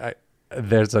was like,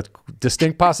 there's a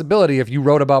distinct possibility if you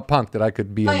wrote about Punk that I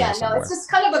could be in there somewhere. No, it's just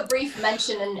kind of a brief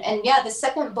mention. And the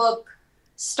second book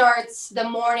starts the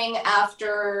morning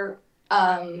after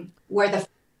where the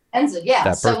ends it.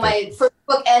 Yeah. So my first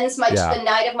book ends the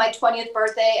night of my 20th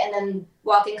birthday, and then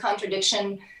Walking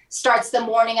Contradiction starts the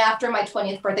morning after my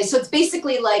 20th birthday. So it's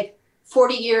basically like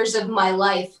 40 years of my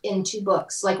life in 2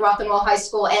 books. Like Rock and Roll High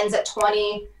School ends at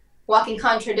 20, Walking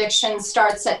Contradiction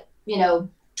starts at,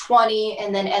 20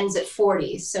 and then ends at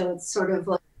 40. So it's sort of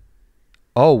like,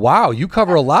 oh wow, you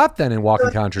cover a lot then in Walking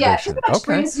Contradiction. Yeah, it pretty much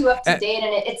brings you up to date,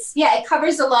 and it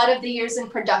covers a lot of the years in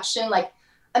production. Like,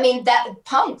 I mean, that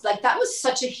Punk, like that was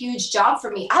such a huge job for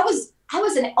me. I think I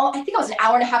was an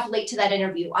hour and a half late to that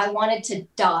interview. I wanted to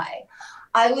die.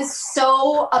 I was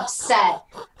so upset.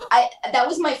 That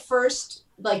was my first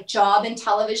like job in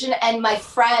television, and my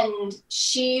friend,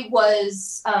 she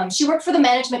worked for the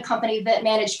management company that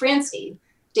managed Fransky.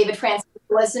 David Fransky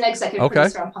was an executive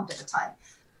producer on Punk at the time.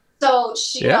 So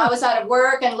I was out of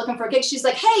work and looking for a gig. She's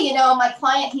like, hey, my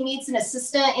client, he needs an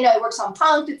assistant. He works on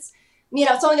Punk. It's,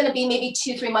 it's only going to be maybe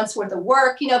 2-3 months worth of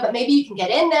work, but maybe you can get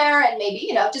in there and maybe,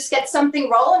 just get something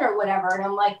rolling or whatever. And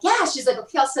I'm like, yeah. She's like,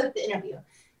 okay, I'll set up the interview.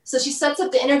 So she sets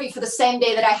up the interview for the same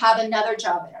day that I have another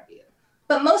job interview.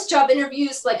 But most job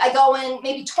interviews, like I go in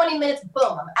maybe 20 minutes,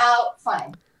 boom, I'm out,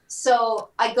 fine.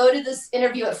 So I go to this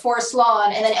interview at Forest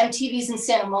Lawn, and then MTV's in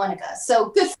Santa Monica. So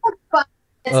good for 5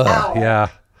 hour. Yeah.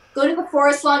 Go to the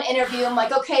Forest Lawn interview. I'm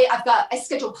like, okay, I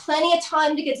scheduled plenty of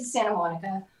time to get to Santa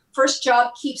Monica. first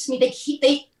job keeps me,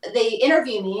 they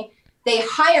interview me, they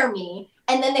hire me,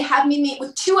 and then they have me meet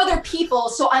with 2 other people.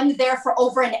 So I'm there for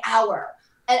over an hour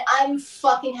and I'm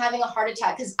fucking having a heart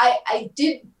attack. Cause I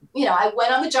did, I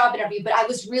went on the job interview, but I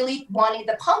was really wanting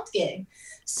the Punk'd gig.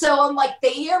 So I'm like,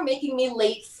 they are making me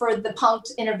late for the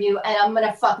Punk'd interview and I'm going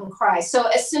to fucking cry. So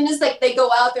as soon as like they go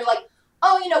out, they're like,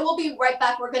 oh, we'll be right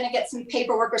back. We're going to get some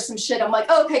paperwork or some shit. I'm like,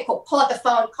 oh, okay, cool. Pull out the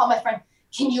phone, call my friend.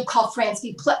 Can you call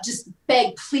Fransky? Just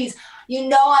beg, please. I'm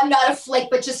not a flake,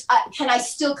 but just, can I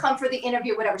still come for the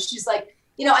interview? Whatever. She's like,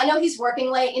 I know he's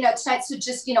working late, tonight. So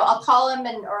just, I'll call him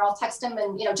or I'll text him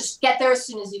and, just get there as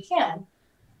soon as you can.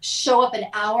 Show up an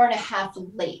hour and a half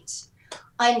late.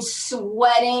 I'm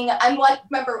sweating. I'm like,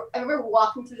 I remember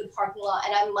walking through the parking lot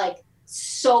and I'm like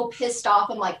so pissed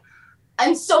off. I'm like,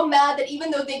 I'm so mad that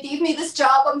even though they gave me this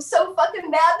job, I'm so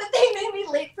fucking mad that they made me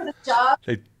late for the job.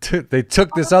 They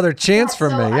took this other chance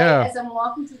from me. Yeah. As I'm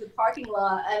walking through the parking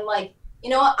lot, I'm like, you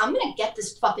know what? I'm going to get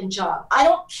this fucking job. I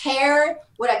don't care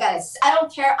what I got to say. I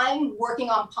don't care. I'm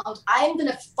working on Punk'd. I'm going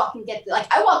to fucking get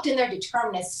I walked in there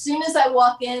determined. As soon as I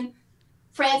walk in,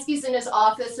 Fransky's in his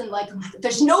office and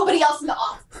there's nobody else in the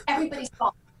office. Everybody's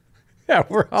gone. Yeah,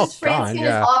 we're all just Fransky in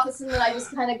his office, and then I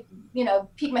just kind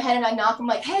of, peek my head and I knock. I'm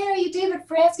like, hey, are you David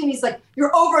Fransky? And he's like,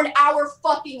 you're over an hour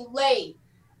fucking late.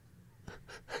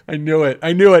 I knew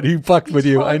it. He fucked with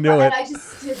you. I knew it. And I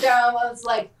just stood there.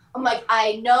 I'm like,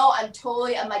 I know.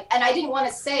 And I didn't want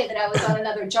to say that I was on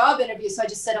another job interview, so I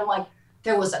just said, I'm like,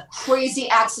 there was a crazy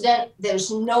accident. There's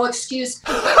no excuse.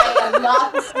 I am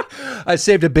not. I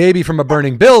saved a baby from a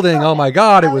burning building. Oh my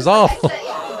God, it was awful.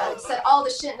 I said all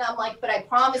the shit, and I'm like, but I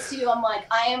promise you, I'm like,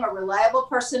 I am a reliable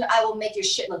person. I will make your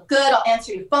shit look good. I'll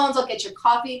answer your phones. I'll get your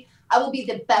coffee. I will be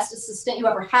the best assistant you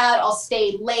ever had. I'll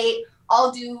stay late.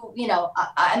 I'll do,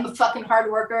 I'm a fucking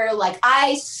hard worker.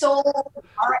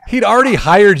 He'd already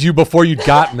hired you before you'd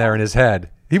gotten there in his head.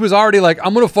 He was already like,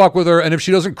 I'm going to fuck with her, and if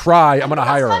she doesn't cry, I'm going to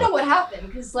hire her. That's kind of what happened,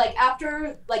 because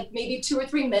after maybe 2 or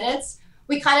 3 minutes,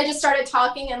 we kind of just started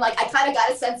talking, and I kind of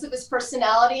got a sense of his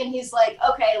personality, and he's like,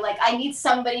 okay, I need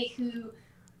somebody who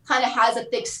kind of has a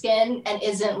thick skin and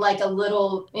isn't a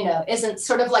little, isn't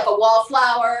sort of like a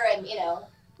wallflower and,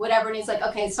 whatever. And he's like,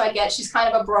 okay, so I get she's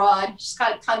kind of a broad, she's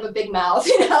kind of a big mouth,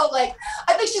 I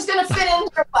think she's going to fit in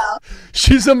here well.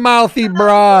 She's a mouthy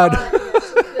broad.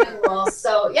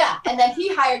 So yeah, and then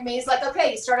he hired me. He's like,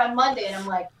 okay, you start on Monday, and I'm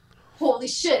like, holy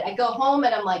shit. I go home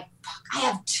and I'm like, fuck, I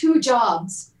have 2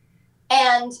 jobs.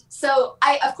 And so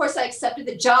I accepted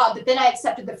the job, but then I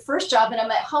accepted the first job, and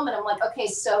I'm at home and I'm like, okay,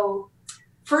 so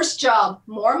first job,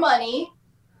 more money,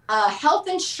 health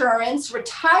insurance,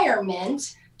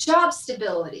 retirement, job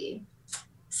stability.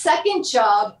 Second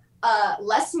job,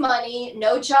 less money,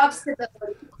 no job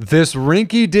stability. This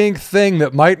rinky-dink thing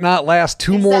that might not last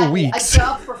 2 more weeks. A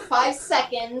job for 5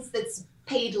 seconds that's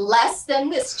paid less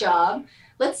than this job.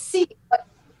 Let's see.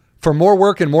 For more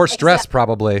work and more stress,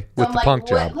 probably, with the Punk'd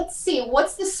job. Let's see.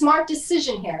 What's the smart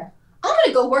decision here? I'm going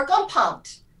to go work on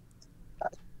Punk'd.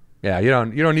 Yeah, you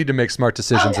don't need to make smart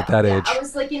decisions at that age. I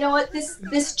was like, you know what?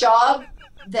 This job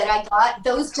that I got,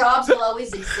 those jobs will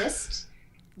always exist.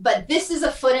 But this is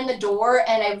a foot in the door,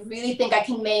 and I really think I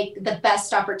can make the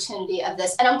best opportunity of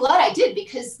this. And I'm glad I did,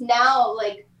 because now,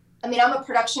 I'm a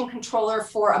production controller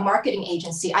for a marketing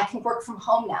agency. I can work from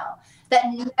home now. That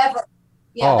never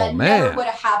would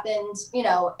have happened,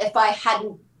 if I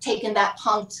hadn't taken that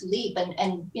Punk'd leap.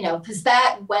 And because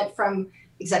that went from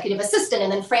executive assistant,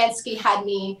 and then Fransky had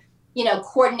me,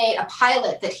 coordinate a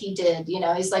pilot that he did.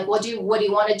 He's like, what do you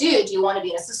want to do? Do you want to be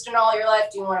an assistant all your life?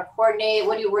 Do you want to coordinate?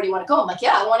 Where do you want to go? I'm like,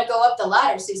 yeah, I want to go up the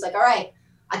ladder. So he's like, all right,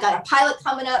 I got a pilot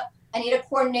coming up. I need a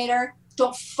coordinator.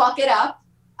 Don't fuck it up.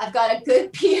 I've got a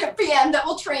good PM that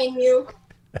will train you.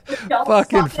 Don't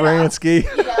fucking Fransky.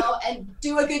 And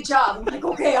do a good job. I'm like,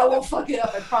 okay, I won't fuck it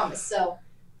up, I promise. So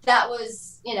that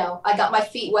was, I got my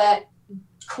feet wet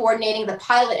coordinating the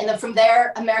pilot, and then from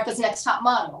there, America's Next Top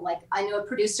Model. I knew a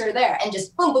producer there, and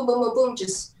just boom, boom, boom, boom, boom,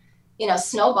 just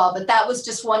snowball. But that was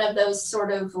just one of those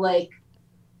sort of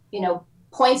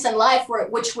points in life where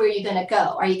which way are you gonna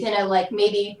go? Are you gonna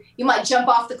maybe you might jump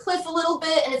off the cliff a little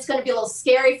bit, and it's gonna be a little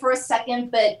scary for a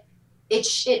second, but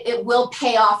it will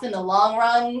pay off in the long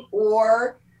run,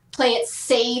 or play it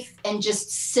safe and just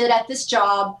sit at this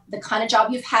job, the kind of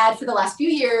job you've had for the last few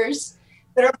years,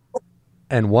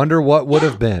 and wonder what would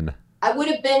have been. I would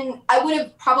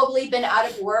have probably been out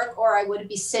of work, or I would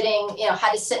be sitting,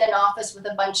 had to sit in an office with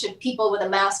a bunch of people with a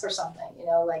mask or something,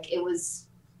 it was,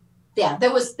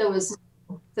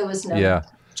 there was no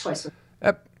choice.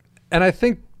 And I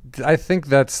think I think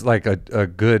that's like a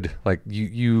good, like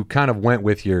you kind of went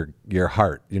with your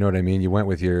heart. You know what I mean? You went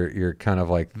with your kind of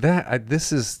like that.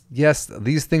 This is, yes,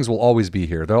 these things will always be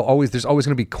here. There's always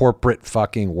going to be corporate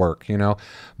fucking work, you know,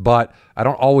 but I'm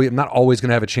not always going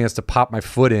to have a chance to pop my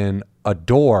foot in a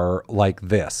door like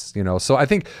this, you know? So I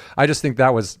just think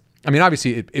that was, I mean,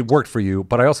 obviously it worked for you,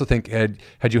 but I also think had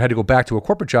you had to go back to a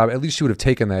corporate job, at least you would have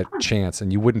taken that chance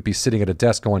and you wouldn't be sitting at a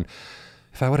desk going,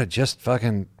 if I would have just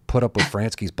fucking put up with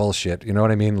Fransky's bullshit, you know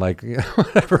what I mean? Like,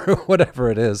 whatever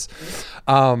it is.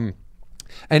 And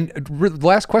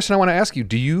last question I want to ask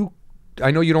you,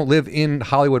 I know you don't live in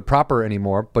Hollywood proper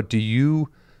anymore, but do you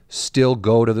still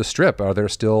go to the Strip? Are there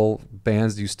still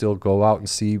bands? Do you still go out and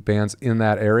see bands in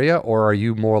that area? Or are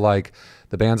you more like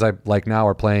the bands I like now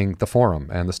are playing the Forum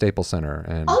and the Staples Center?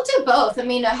 And I'll do both. I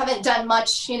mean, I haven't done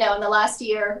much, in the last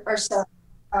year or so.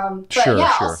 But sure.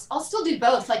 I'll still do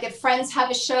both. Like if friends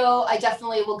have a show, I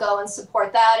definitely will go and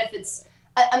support that. If it's,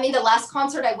 I mean, the last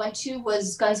concert I went to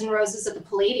was Guns N' Roses at the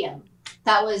Palladium.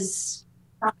 That was,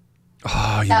 you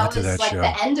went to that like show.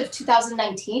 The end of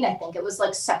 2019, I think. It was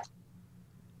like September.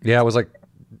 Yeah, it was like,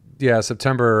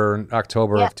 September,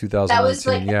 October of 2019. That was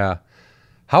like,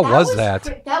 How was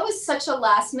that? That was such a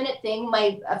last minute thing.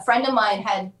 A friend of mine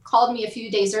had called me a few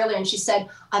days earlier and she said,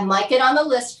 I might get on the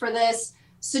list for this.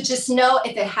 So just know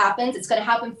if it happens, it's going to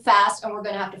happen fast and we're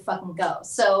going to have to fucking go.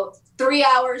 So 3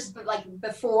 hours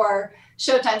before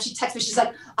showtime, she texted me. She's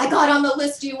like, I got on the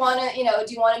list. Do you want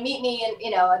to meet me at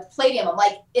the Palladium? I'm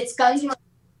like, it's Guns N' Roses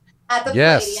at the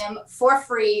Palladium for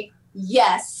free.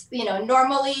 Yes.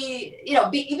 Normally,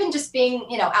 even just being,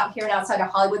 out here and outside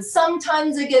of Hollywood,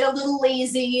 sometimes I get a little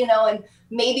lazy, and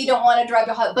maybe don't want to drive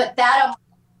to Hollywood, but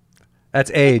that's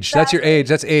age. Exactly. That's your age.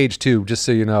 That's age too, just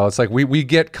so you know. It's like we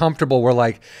get comfortable. We're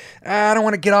like, I don't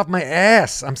want to get off my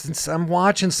ass. I'm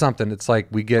watching something. It's like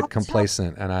we get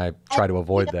complacent, and I try to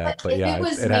avoid that. But yeah,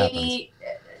 it happens.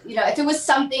 If it was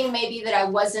something maybe that I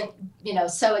wasn't,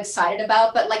 so excited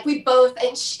about, but like we both,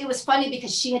 and it was funny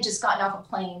because she had just gotten off a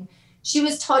plane. She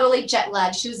was totally jet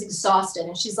lagged. She was exhausted,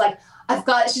 and she's like, I'm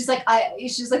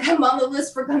on the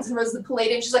list for Guns N' Roses, the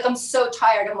Palladium. She's like, I'm so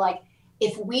tired. I'm like,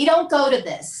 if we don't go to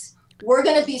this, we're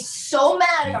going to be so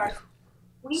mad at our...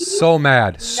 So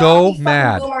mad.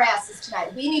 Boomer asses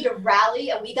tonight. We need to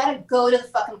rally and we got to go to the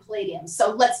fucking Palladium.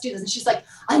 So let's do this. And she's like,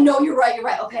 I know you're right.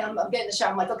 Okay, I'm getting the shower.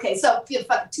 I'm like, okay. So you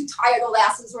fucking two tired old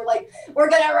asses. We're like, we're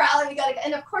going to rally. We got to...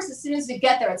 And of course, as soon as we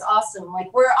get there, it's awesome.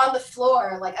 Like we're on the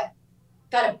floor. Like I've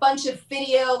got a bunch of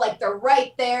video. Like they're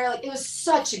right there. Like it was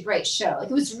such a great show. Like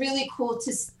it was really cool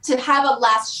to have a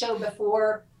last show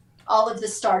before all of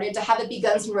this started, to have it be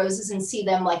Guns N' Roses and see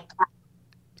them like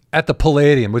at the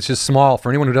Palladium, which is small. For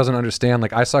anyone who doesn't understand,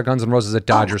 like I saw Guns N' Roses at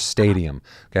Dodger Stadium.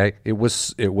 Okay, it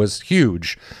was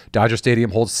huge. Dodger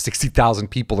Stadium holds 60,000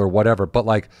 people or whatever, but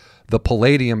like the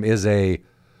Palladium is a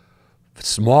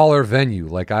smaller venue.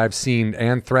 Like I've seen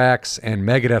Anthrax and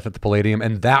Megadeth at the Palladium,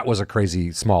 and that was a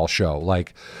crazy small show.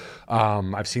 Like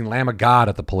I've seen Lamb of God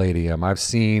at the Palladium. I've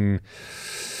seen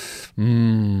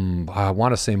I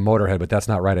want to say Motorhead, but that's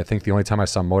not right. I think the only time I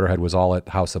saw Motorhead was all at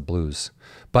House of Blues.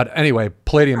 But anyway,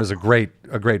 Palladium is a great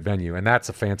venue, and that's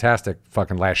a fantastic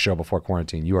fucking last show before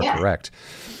quarantine. You are correct.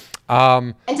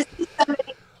 And to see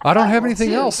somebody, I don't have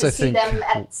anything else. To see them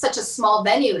at such a small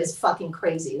venue is fucking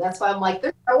crazy. That's why I'm like,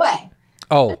 there's no way.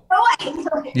 Oh,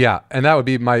 yeah, and that would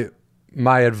be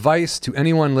my advice to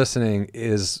anyone listening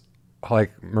is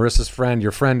like Marissa's friend,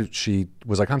 your friend. She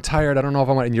was like, I'm tired. I don't know if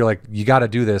I want. And you're like, you got to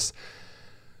do this.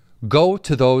 Go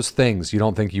to those things you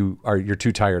don't think you're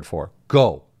too tired for.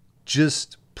 Go.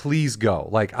 Just please go.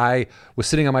 Like I was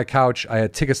sitting on my couch. I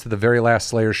had tickets to the very last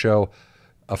Slayer show.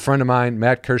 A friend of mine,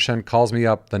 Matt Kirshen, calls me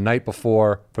up the night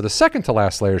before for the second to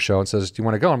last Slayer show and says, do you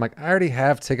want to go? I'm like, I already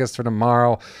have tickets for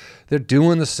tomorrow. They're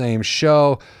doing the same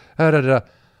show.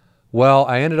 Well,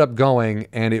 I ended up going,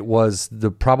 and it was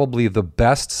probably the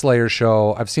best Slayer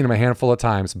show. I've seen them a handful of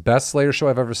times. Best Slayer show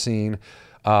I've ever seen.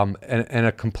 And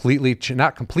a completely,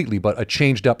 not completely, but a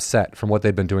changed up set from what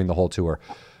they've been doing the whole tour.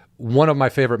 One of my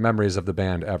favorite memories of the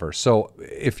band ever. So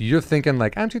if you're thinking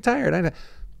like, I'm too tired,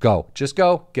 go. Just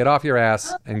go. Get off your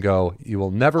ass and go. You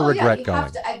will never regret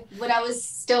going. When I was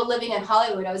still living in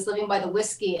Hollywood, I was living by the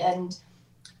Whiskey and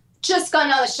just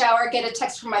gotten out of the shower, get a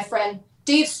text from my friend.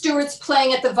 Dave Stewart's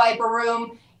playing at the Viper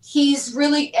Room. He's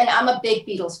really, and I'm a big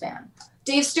Beatles fan.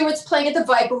 Dave Stewart's playing at the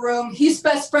Viper Room. He's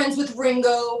best friends with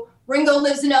Ringo. Ringo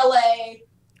lives in LA.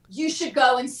 You should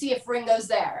go and see if Ringo's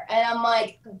there. And I'm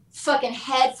like, fucking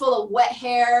head full of wet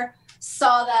hair.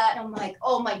 Saw that. And I'm like,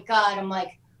 oh my God. I'm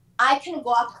like, I can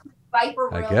walk Viper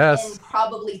Room in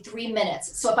probably 3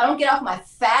 minutes. So if I don't get off my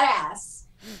fat ass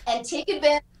and take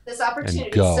advantage of this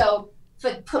opportunity. So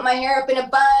put my hair up in a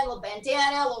bun, little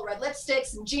bandana, little red lipstick,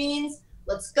 some jeans.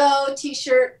 Let's go,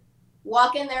 t-shirt.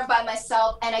 Walk in there by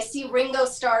myself, and I see Ringo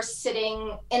Starr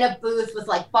sitting in a booth with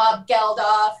like Bob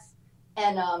Geldof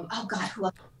and oh god, who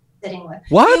else was I sitting with?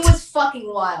 What? It was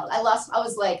fucking wild. I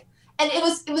was like, and it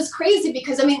was crazy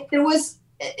because I mean it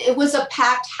was a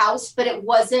packed house, but it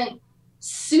wasn't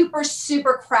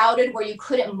super crowded where you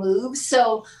couldn't move.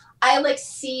 So I like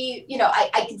see, you know,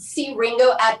 I could see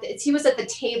Ringo he was at the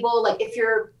table. Like if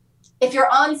you're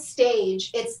on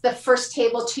stage, it's the first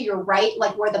table to your right,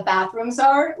 like where the bathrooms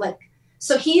are. Like,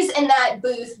 so he's in that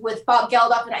booth with Bob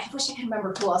Geldof, and I wish I could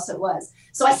remember who else it was.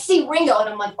 So I see Ringo, and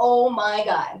I'm like, oh my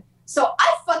God. So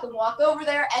I fucking walk over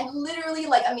there, and literally,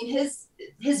 like, I mean,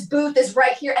 his booth is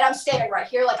right here, and I'm standing right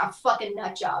here like a fucking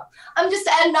nut job. I'm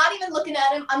not even looking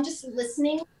at him. I'm just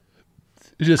listening.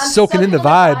 You're just soaking in the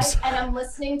vibes. And I'm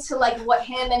listening to like what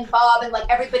him and Bob and like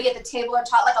everybody at the table are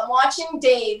talking. Like I'm watching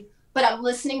Dave, but I'm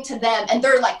listening to them, and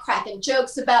they're like cracking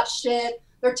jokes about shit.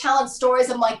 They're telling stories.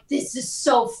 I'm like, this is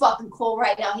so fucking cool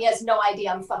right now. He has no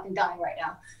idea I'm fucking dying right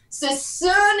now. So as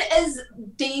soon as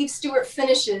Dave Stewart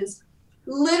finishes,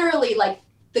 literally like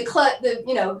the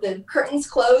curtains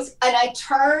close, and I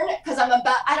turn because I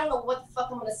don't know what the fuck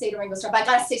I'm gonna say to Ringo Starr, but I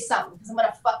gotta say something because I'm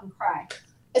gonna fucking cry.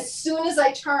 As soon as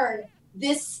I turn,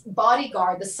 this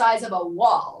bodyguard the size of a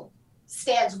wall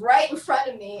stands right in front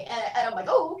of me, and I'm like,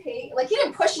 oh, okay. Like he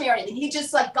didn't push me or anything. He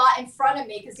just like got in front of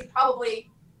me because he probably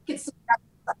could see.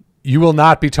 You will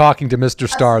not be talking to Mr.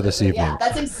 Starr this evening. Yeah,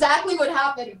 that's exactly what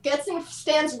happened.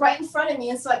 Stands right in front of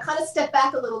me, and so I kind of step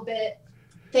back a little bit.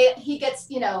 He gets,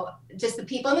 you know, just the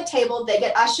people on the table, they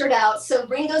get ushered out. So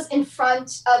Ringo's in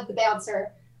front of the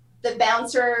bouncer. The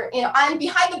bouncer, you know, I'm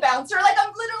behind the bouncer. Like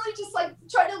I'm literally just like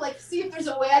trying to like see if there's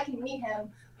a way I can meet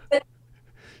him. But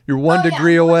you're one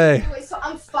degree away. So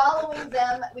I'm following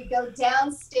them. We go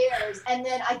downstairs, and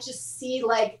then I just see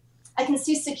like I can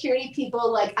see security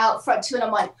people like out front too, and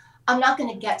I'm like, I'm not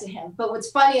going to get to him. But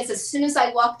what's funny is as soon as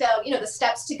I walked out, you know, the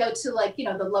steps to go to like, you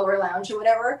know, the lower lounge or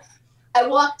whatever, I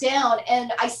walk down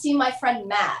and I see my friend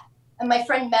Matt. And my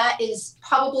friend Matt is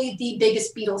probably the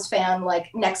biggest Beatles fan, like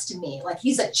next to me. Like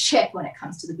he's a chick when it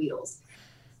comes to the Beatles.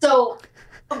 So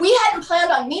we hadn't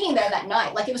planned on meeting there that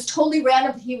night. Like it was totally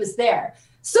random that he was there.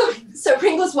 So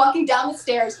Ringo's walking down the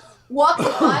stairs, walks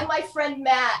by my friend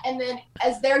Matt, and then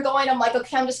as they're going, I'm like,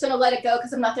 okay, I'm just gonna let it go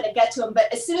because I'm not gonna get to him.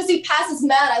 But as soon as he passes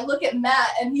Matt, I look at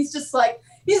Matt, and he's just like,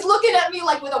 he's looking at me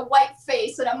like with a white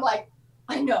face, and I'm like,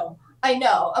 I know.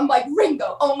 I'm like,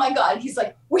 Ringo, oh my God. He's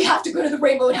like, we have to go to the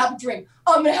Rainbow and have a drink.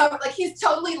 I'm gonna have, like, he's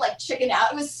totally like chicken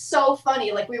out. It was so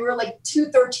funny. Like we were like two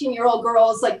 13-year-old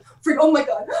girls, like, oh my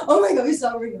God, it's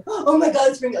not Ringo. Oh my God,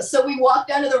 it's Ringo. So we walk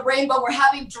down to the Rainbow, we're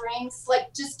having drinks,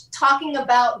 like just talking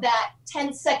about that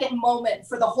 10-second moment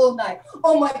for the whole night.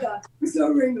 Oh my God, we saw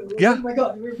Ringo. Yeah. Oh my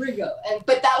God, we're Ringo.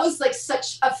 But that was like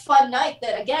such a fun night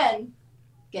that, again,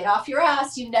 get off your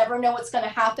ass. You never know what's gonna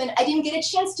happen. I didn't get a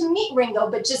chance to meet Ringo,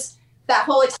 but just that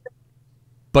whole experience.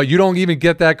 But you don't even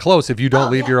get that close if you don't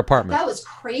leave your apartment. That was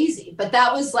crazy. But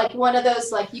that was like one of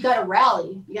those, like, you got to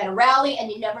rally. You got to rally,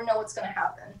 and you never know what's going to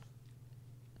happen.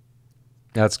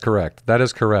 That's correct. That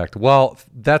is correct. Well,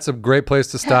 that's a great place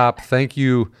to stop. Thank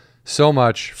you so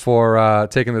much for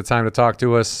taking the time to talk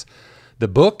to us. The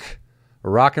book,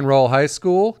 Rock and Roll High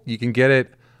School, you can get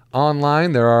it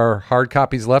online. There are hard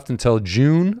copies left until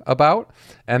June about.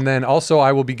 And then also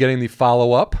I will be getting the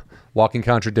follow-up, Walking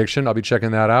Contradiction. I'll be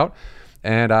checking that out.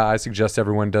 And I suggest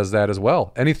everyone does that as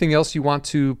well. Anything else you want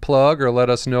to plug or let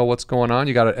us know what's going on?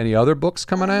 You got any other books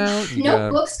coming out?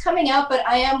 Books coming out, but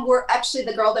we're actually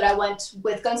the girl that I went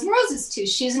with Guns N' Roses to.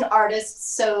 She's an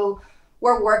artist, so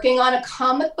we're working on a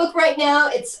comic book right now.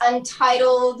 It's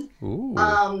untitled. Ooh.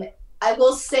 I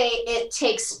will say it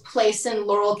takes place in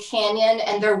Laurel Canyon,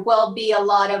 and there will be a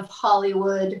lot of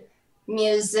Hollywood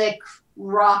music,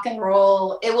 rock and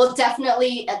roll. It will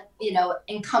definitely,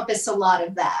 encompass a lot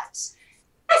of that.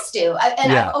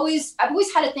 I've always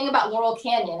had a thing about Laurel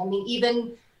Canyon. I mean,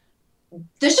 even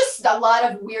there's just a lot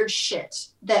of weird shit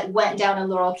that went down in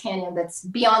Laurel Canyon that's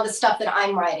beyond the stuff that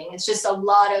I'm writing. It's just a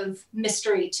lot of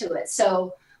mystery to it.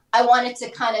 So I wanted to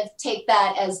kind of take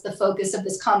that as the focus of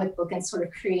this comic book and sort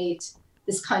of create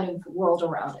this kind of world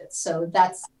around it. So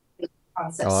that's the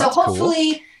concept. Oh, so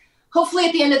hopefully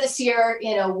at the end of this year,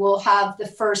 we'll have the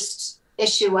first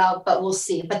issue out, but we'll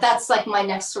see. But that's like my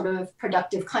next sort of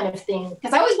productive kind of thing,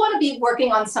 because I always want to be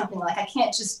working on something. Like I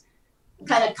can't just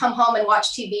kind of come home and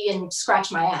watch TV and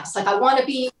scratch my ass. Like I want to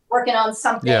be working on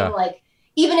something, like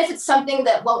even if it's something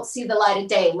that won't see the light of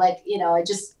day,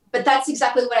 but that's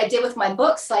exactly what I did with my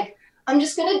books. Like I'm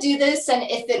just going to do this, and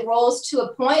if it rolls to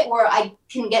a point where I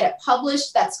can get it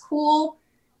published, that's cool.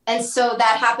 And so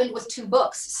that happened with 2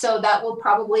 books. So that will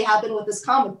probably happen with this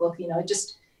comic book, you know,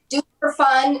 just do it for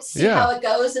fun, see how it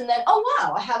goes. And then, oh,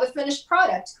 wow, I have a finished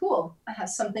product. Cool. I have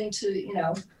something to, you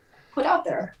know, put out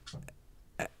there.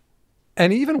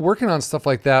 And even working on stuff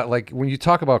like that, like when you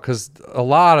talk about, because a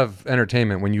lot of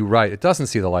entertainment, when you write, it doesn't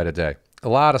see the light of day. A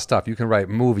lot of stuff. You can write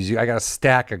movies. I got a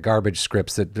stack of garbage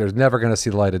scripts that they're never going to see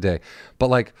the light of day.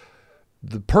 But like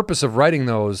the purpose of writing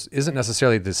those isn't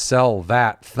necessarily to sell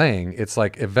that thing. It's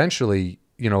like eventually,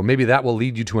 you know, maybe that will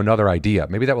lead you to another idea.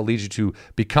 Maybe that will lead you to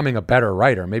becoming a better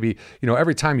writer. Maybe, you know,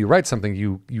 every time you write something,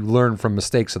 you learn from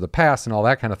mistakes of the past and all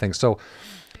that kind of thing. So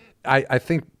I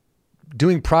think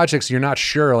doing projects you're not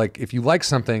sure, like if you like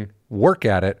something, work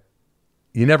at it.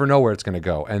 You never know where it's going to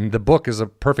go. And the book is a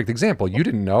perfect example. You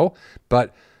didn't know,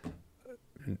 but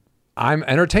I'm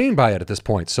entertained by it at this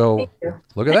point. So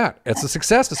look at that. It's a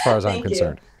success as far as I'm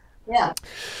concerned. Yeah.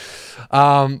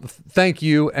 Thank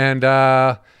you. And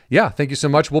thank you so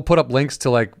much. We'll put up links to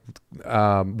like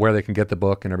where they can get the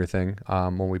book and everything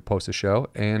when we post the show.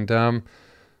 And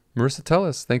Marissa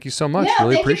Tellez, thank you so much. Yeah,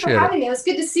 really appreciate it. Thank you for having me. It was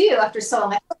good to see you after so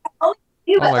long.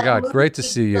 Oh my God, great to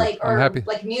see you. I'm happy.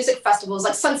 Like music festivals,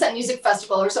 like Sunset Music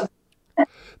Festival or something.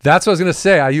 That's what I was going to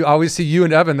say. I always see you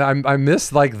and Evan. I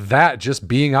miss like that, just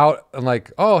being out and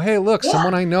like, oh, hey, look,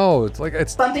 someone I know. It's like,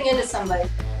 it's bumping into somebody.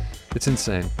 It's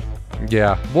insane.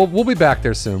 Yeah. We'll be back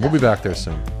there soon. We'll be back there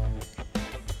soon.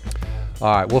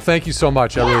 All right. Well, thank you so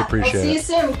much. I really appreciate it. I'll see you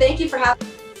soon. Thank you for having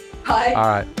me. Bye. All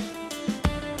right.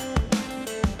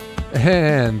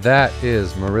 And that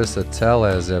is Marissa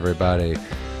Tellez, everybody.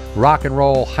 Rock and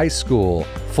Roll High School,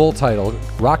 full title,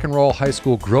 Rock and Roll High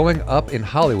School, Growing Up in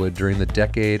Hollywood During the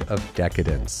Decade of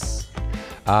Decadence.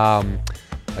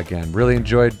 Again, really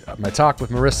enjoyed my talk with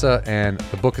Marissa, and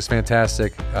the book is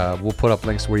fantastic. We'll put up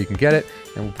links where you can get it,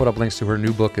 and we'll put up links to her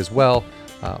new book as well,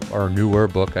 or newer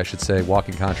book, I should say,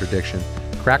 Walking Contradiction,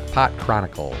 Crackpot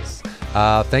Chronicles.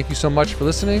 Thank you so much for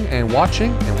listening and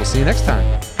watching, and we'll see you next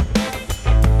time.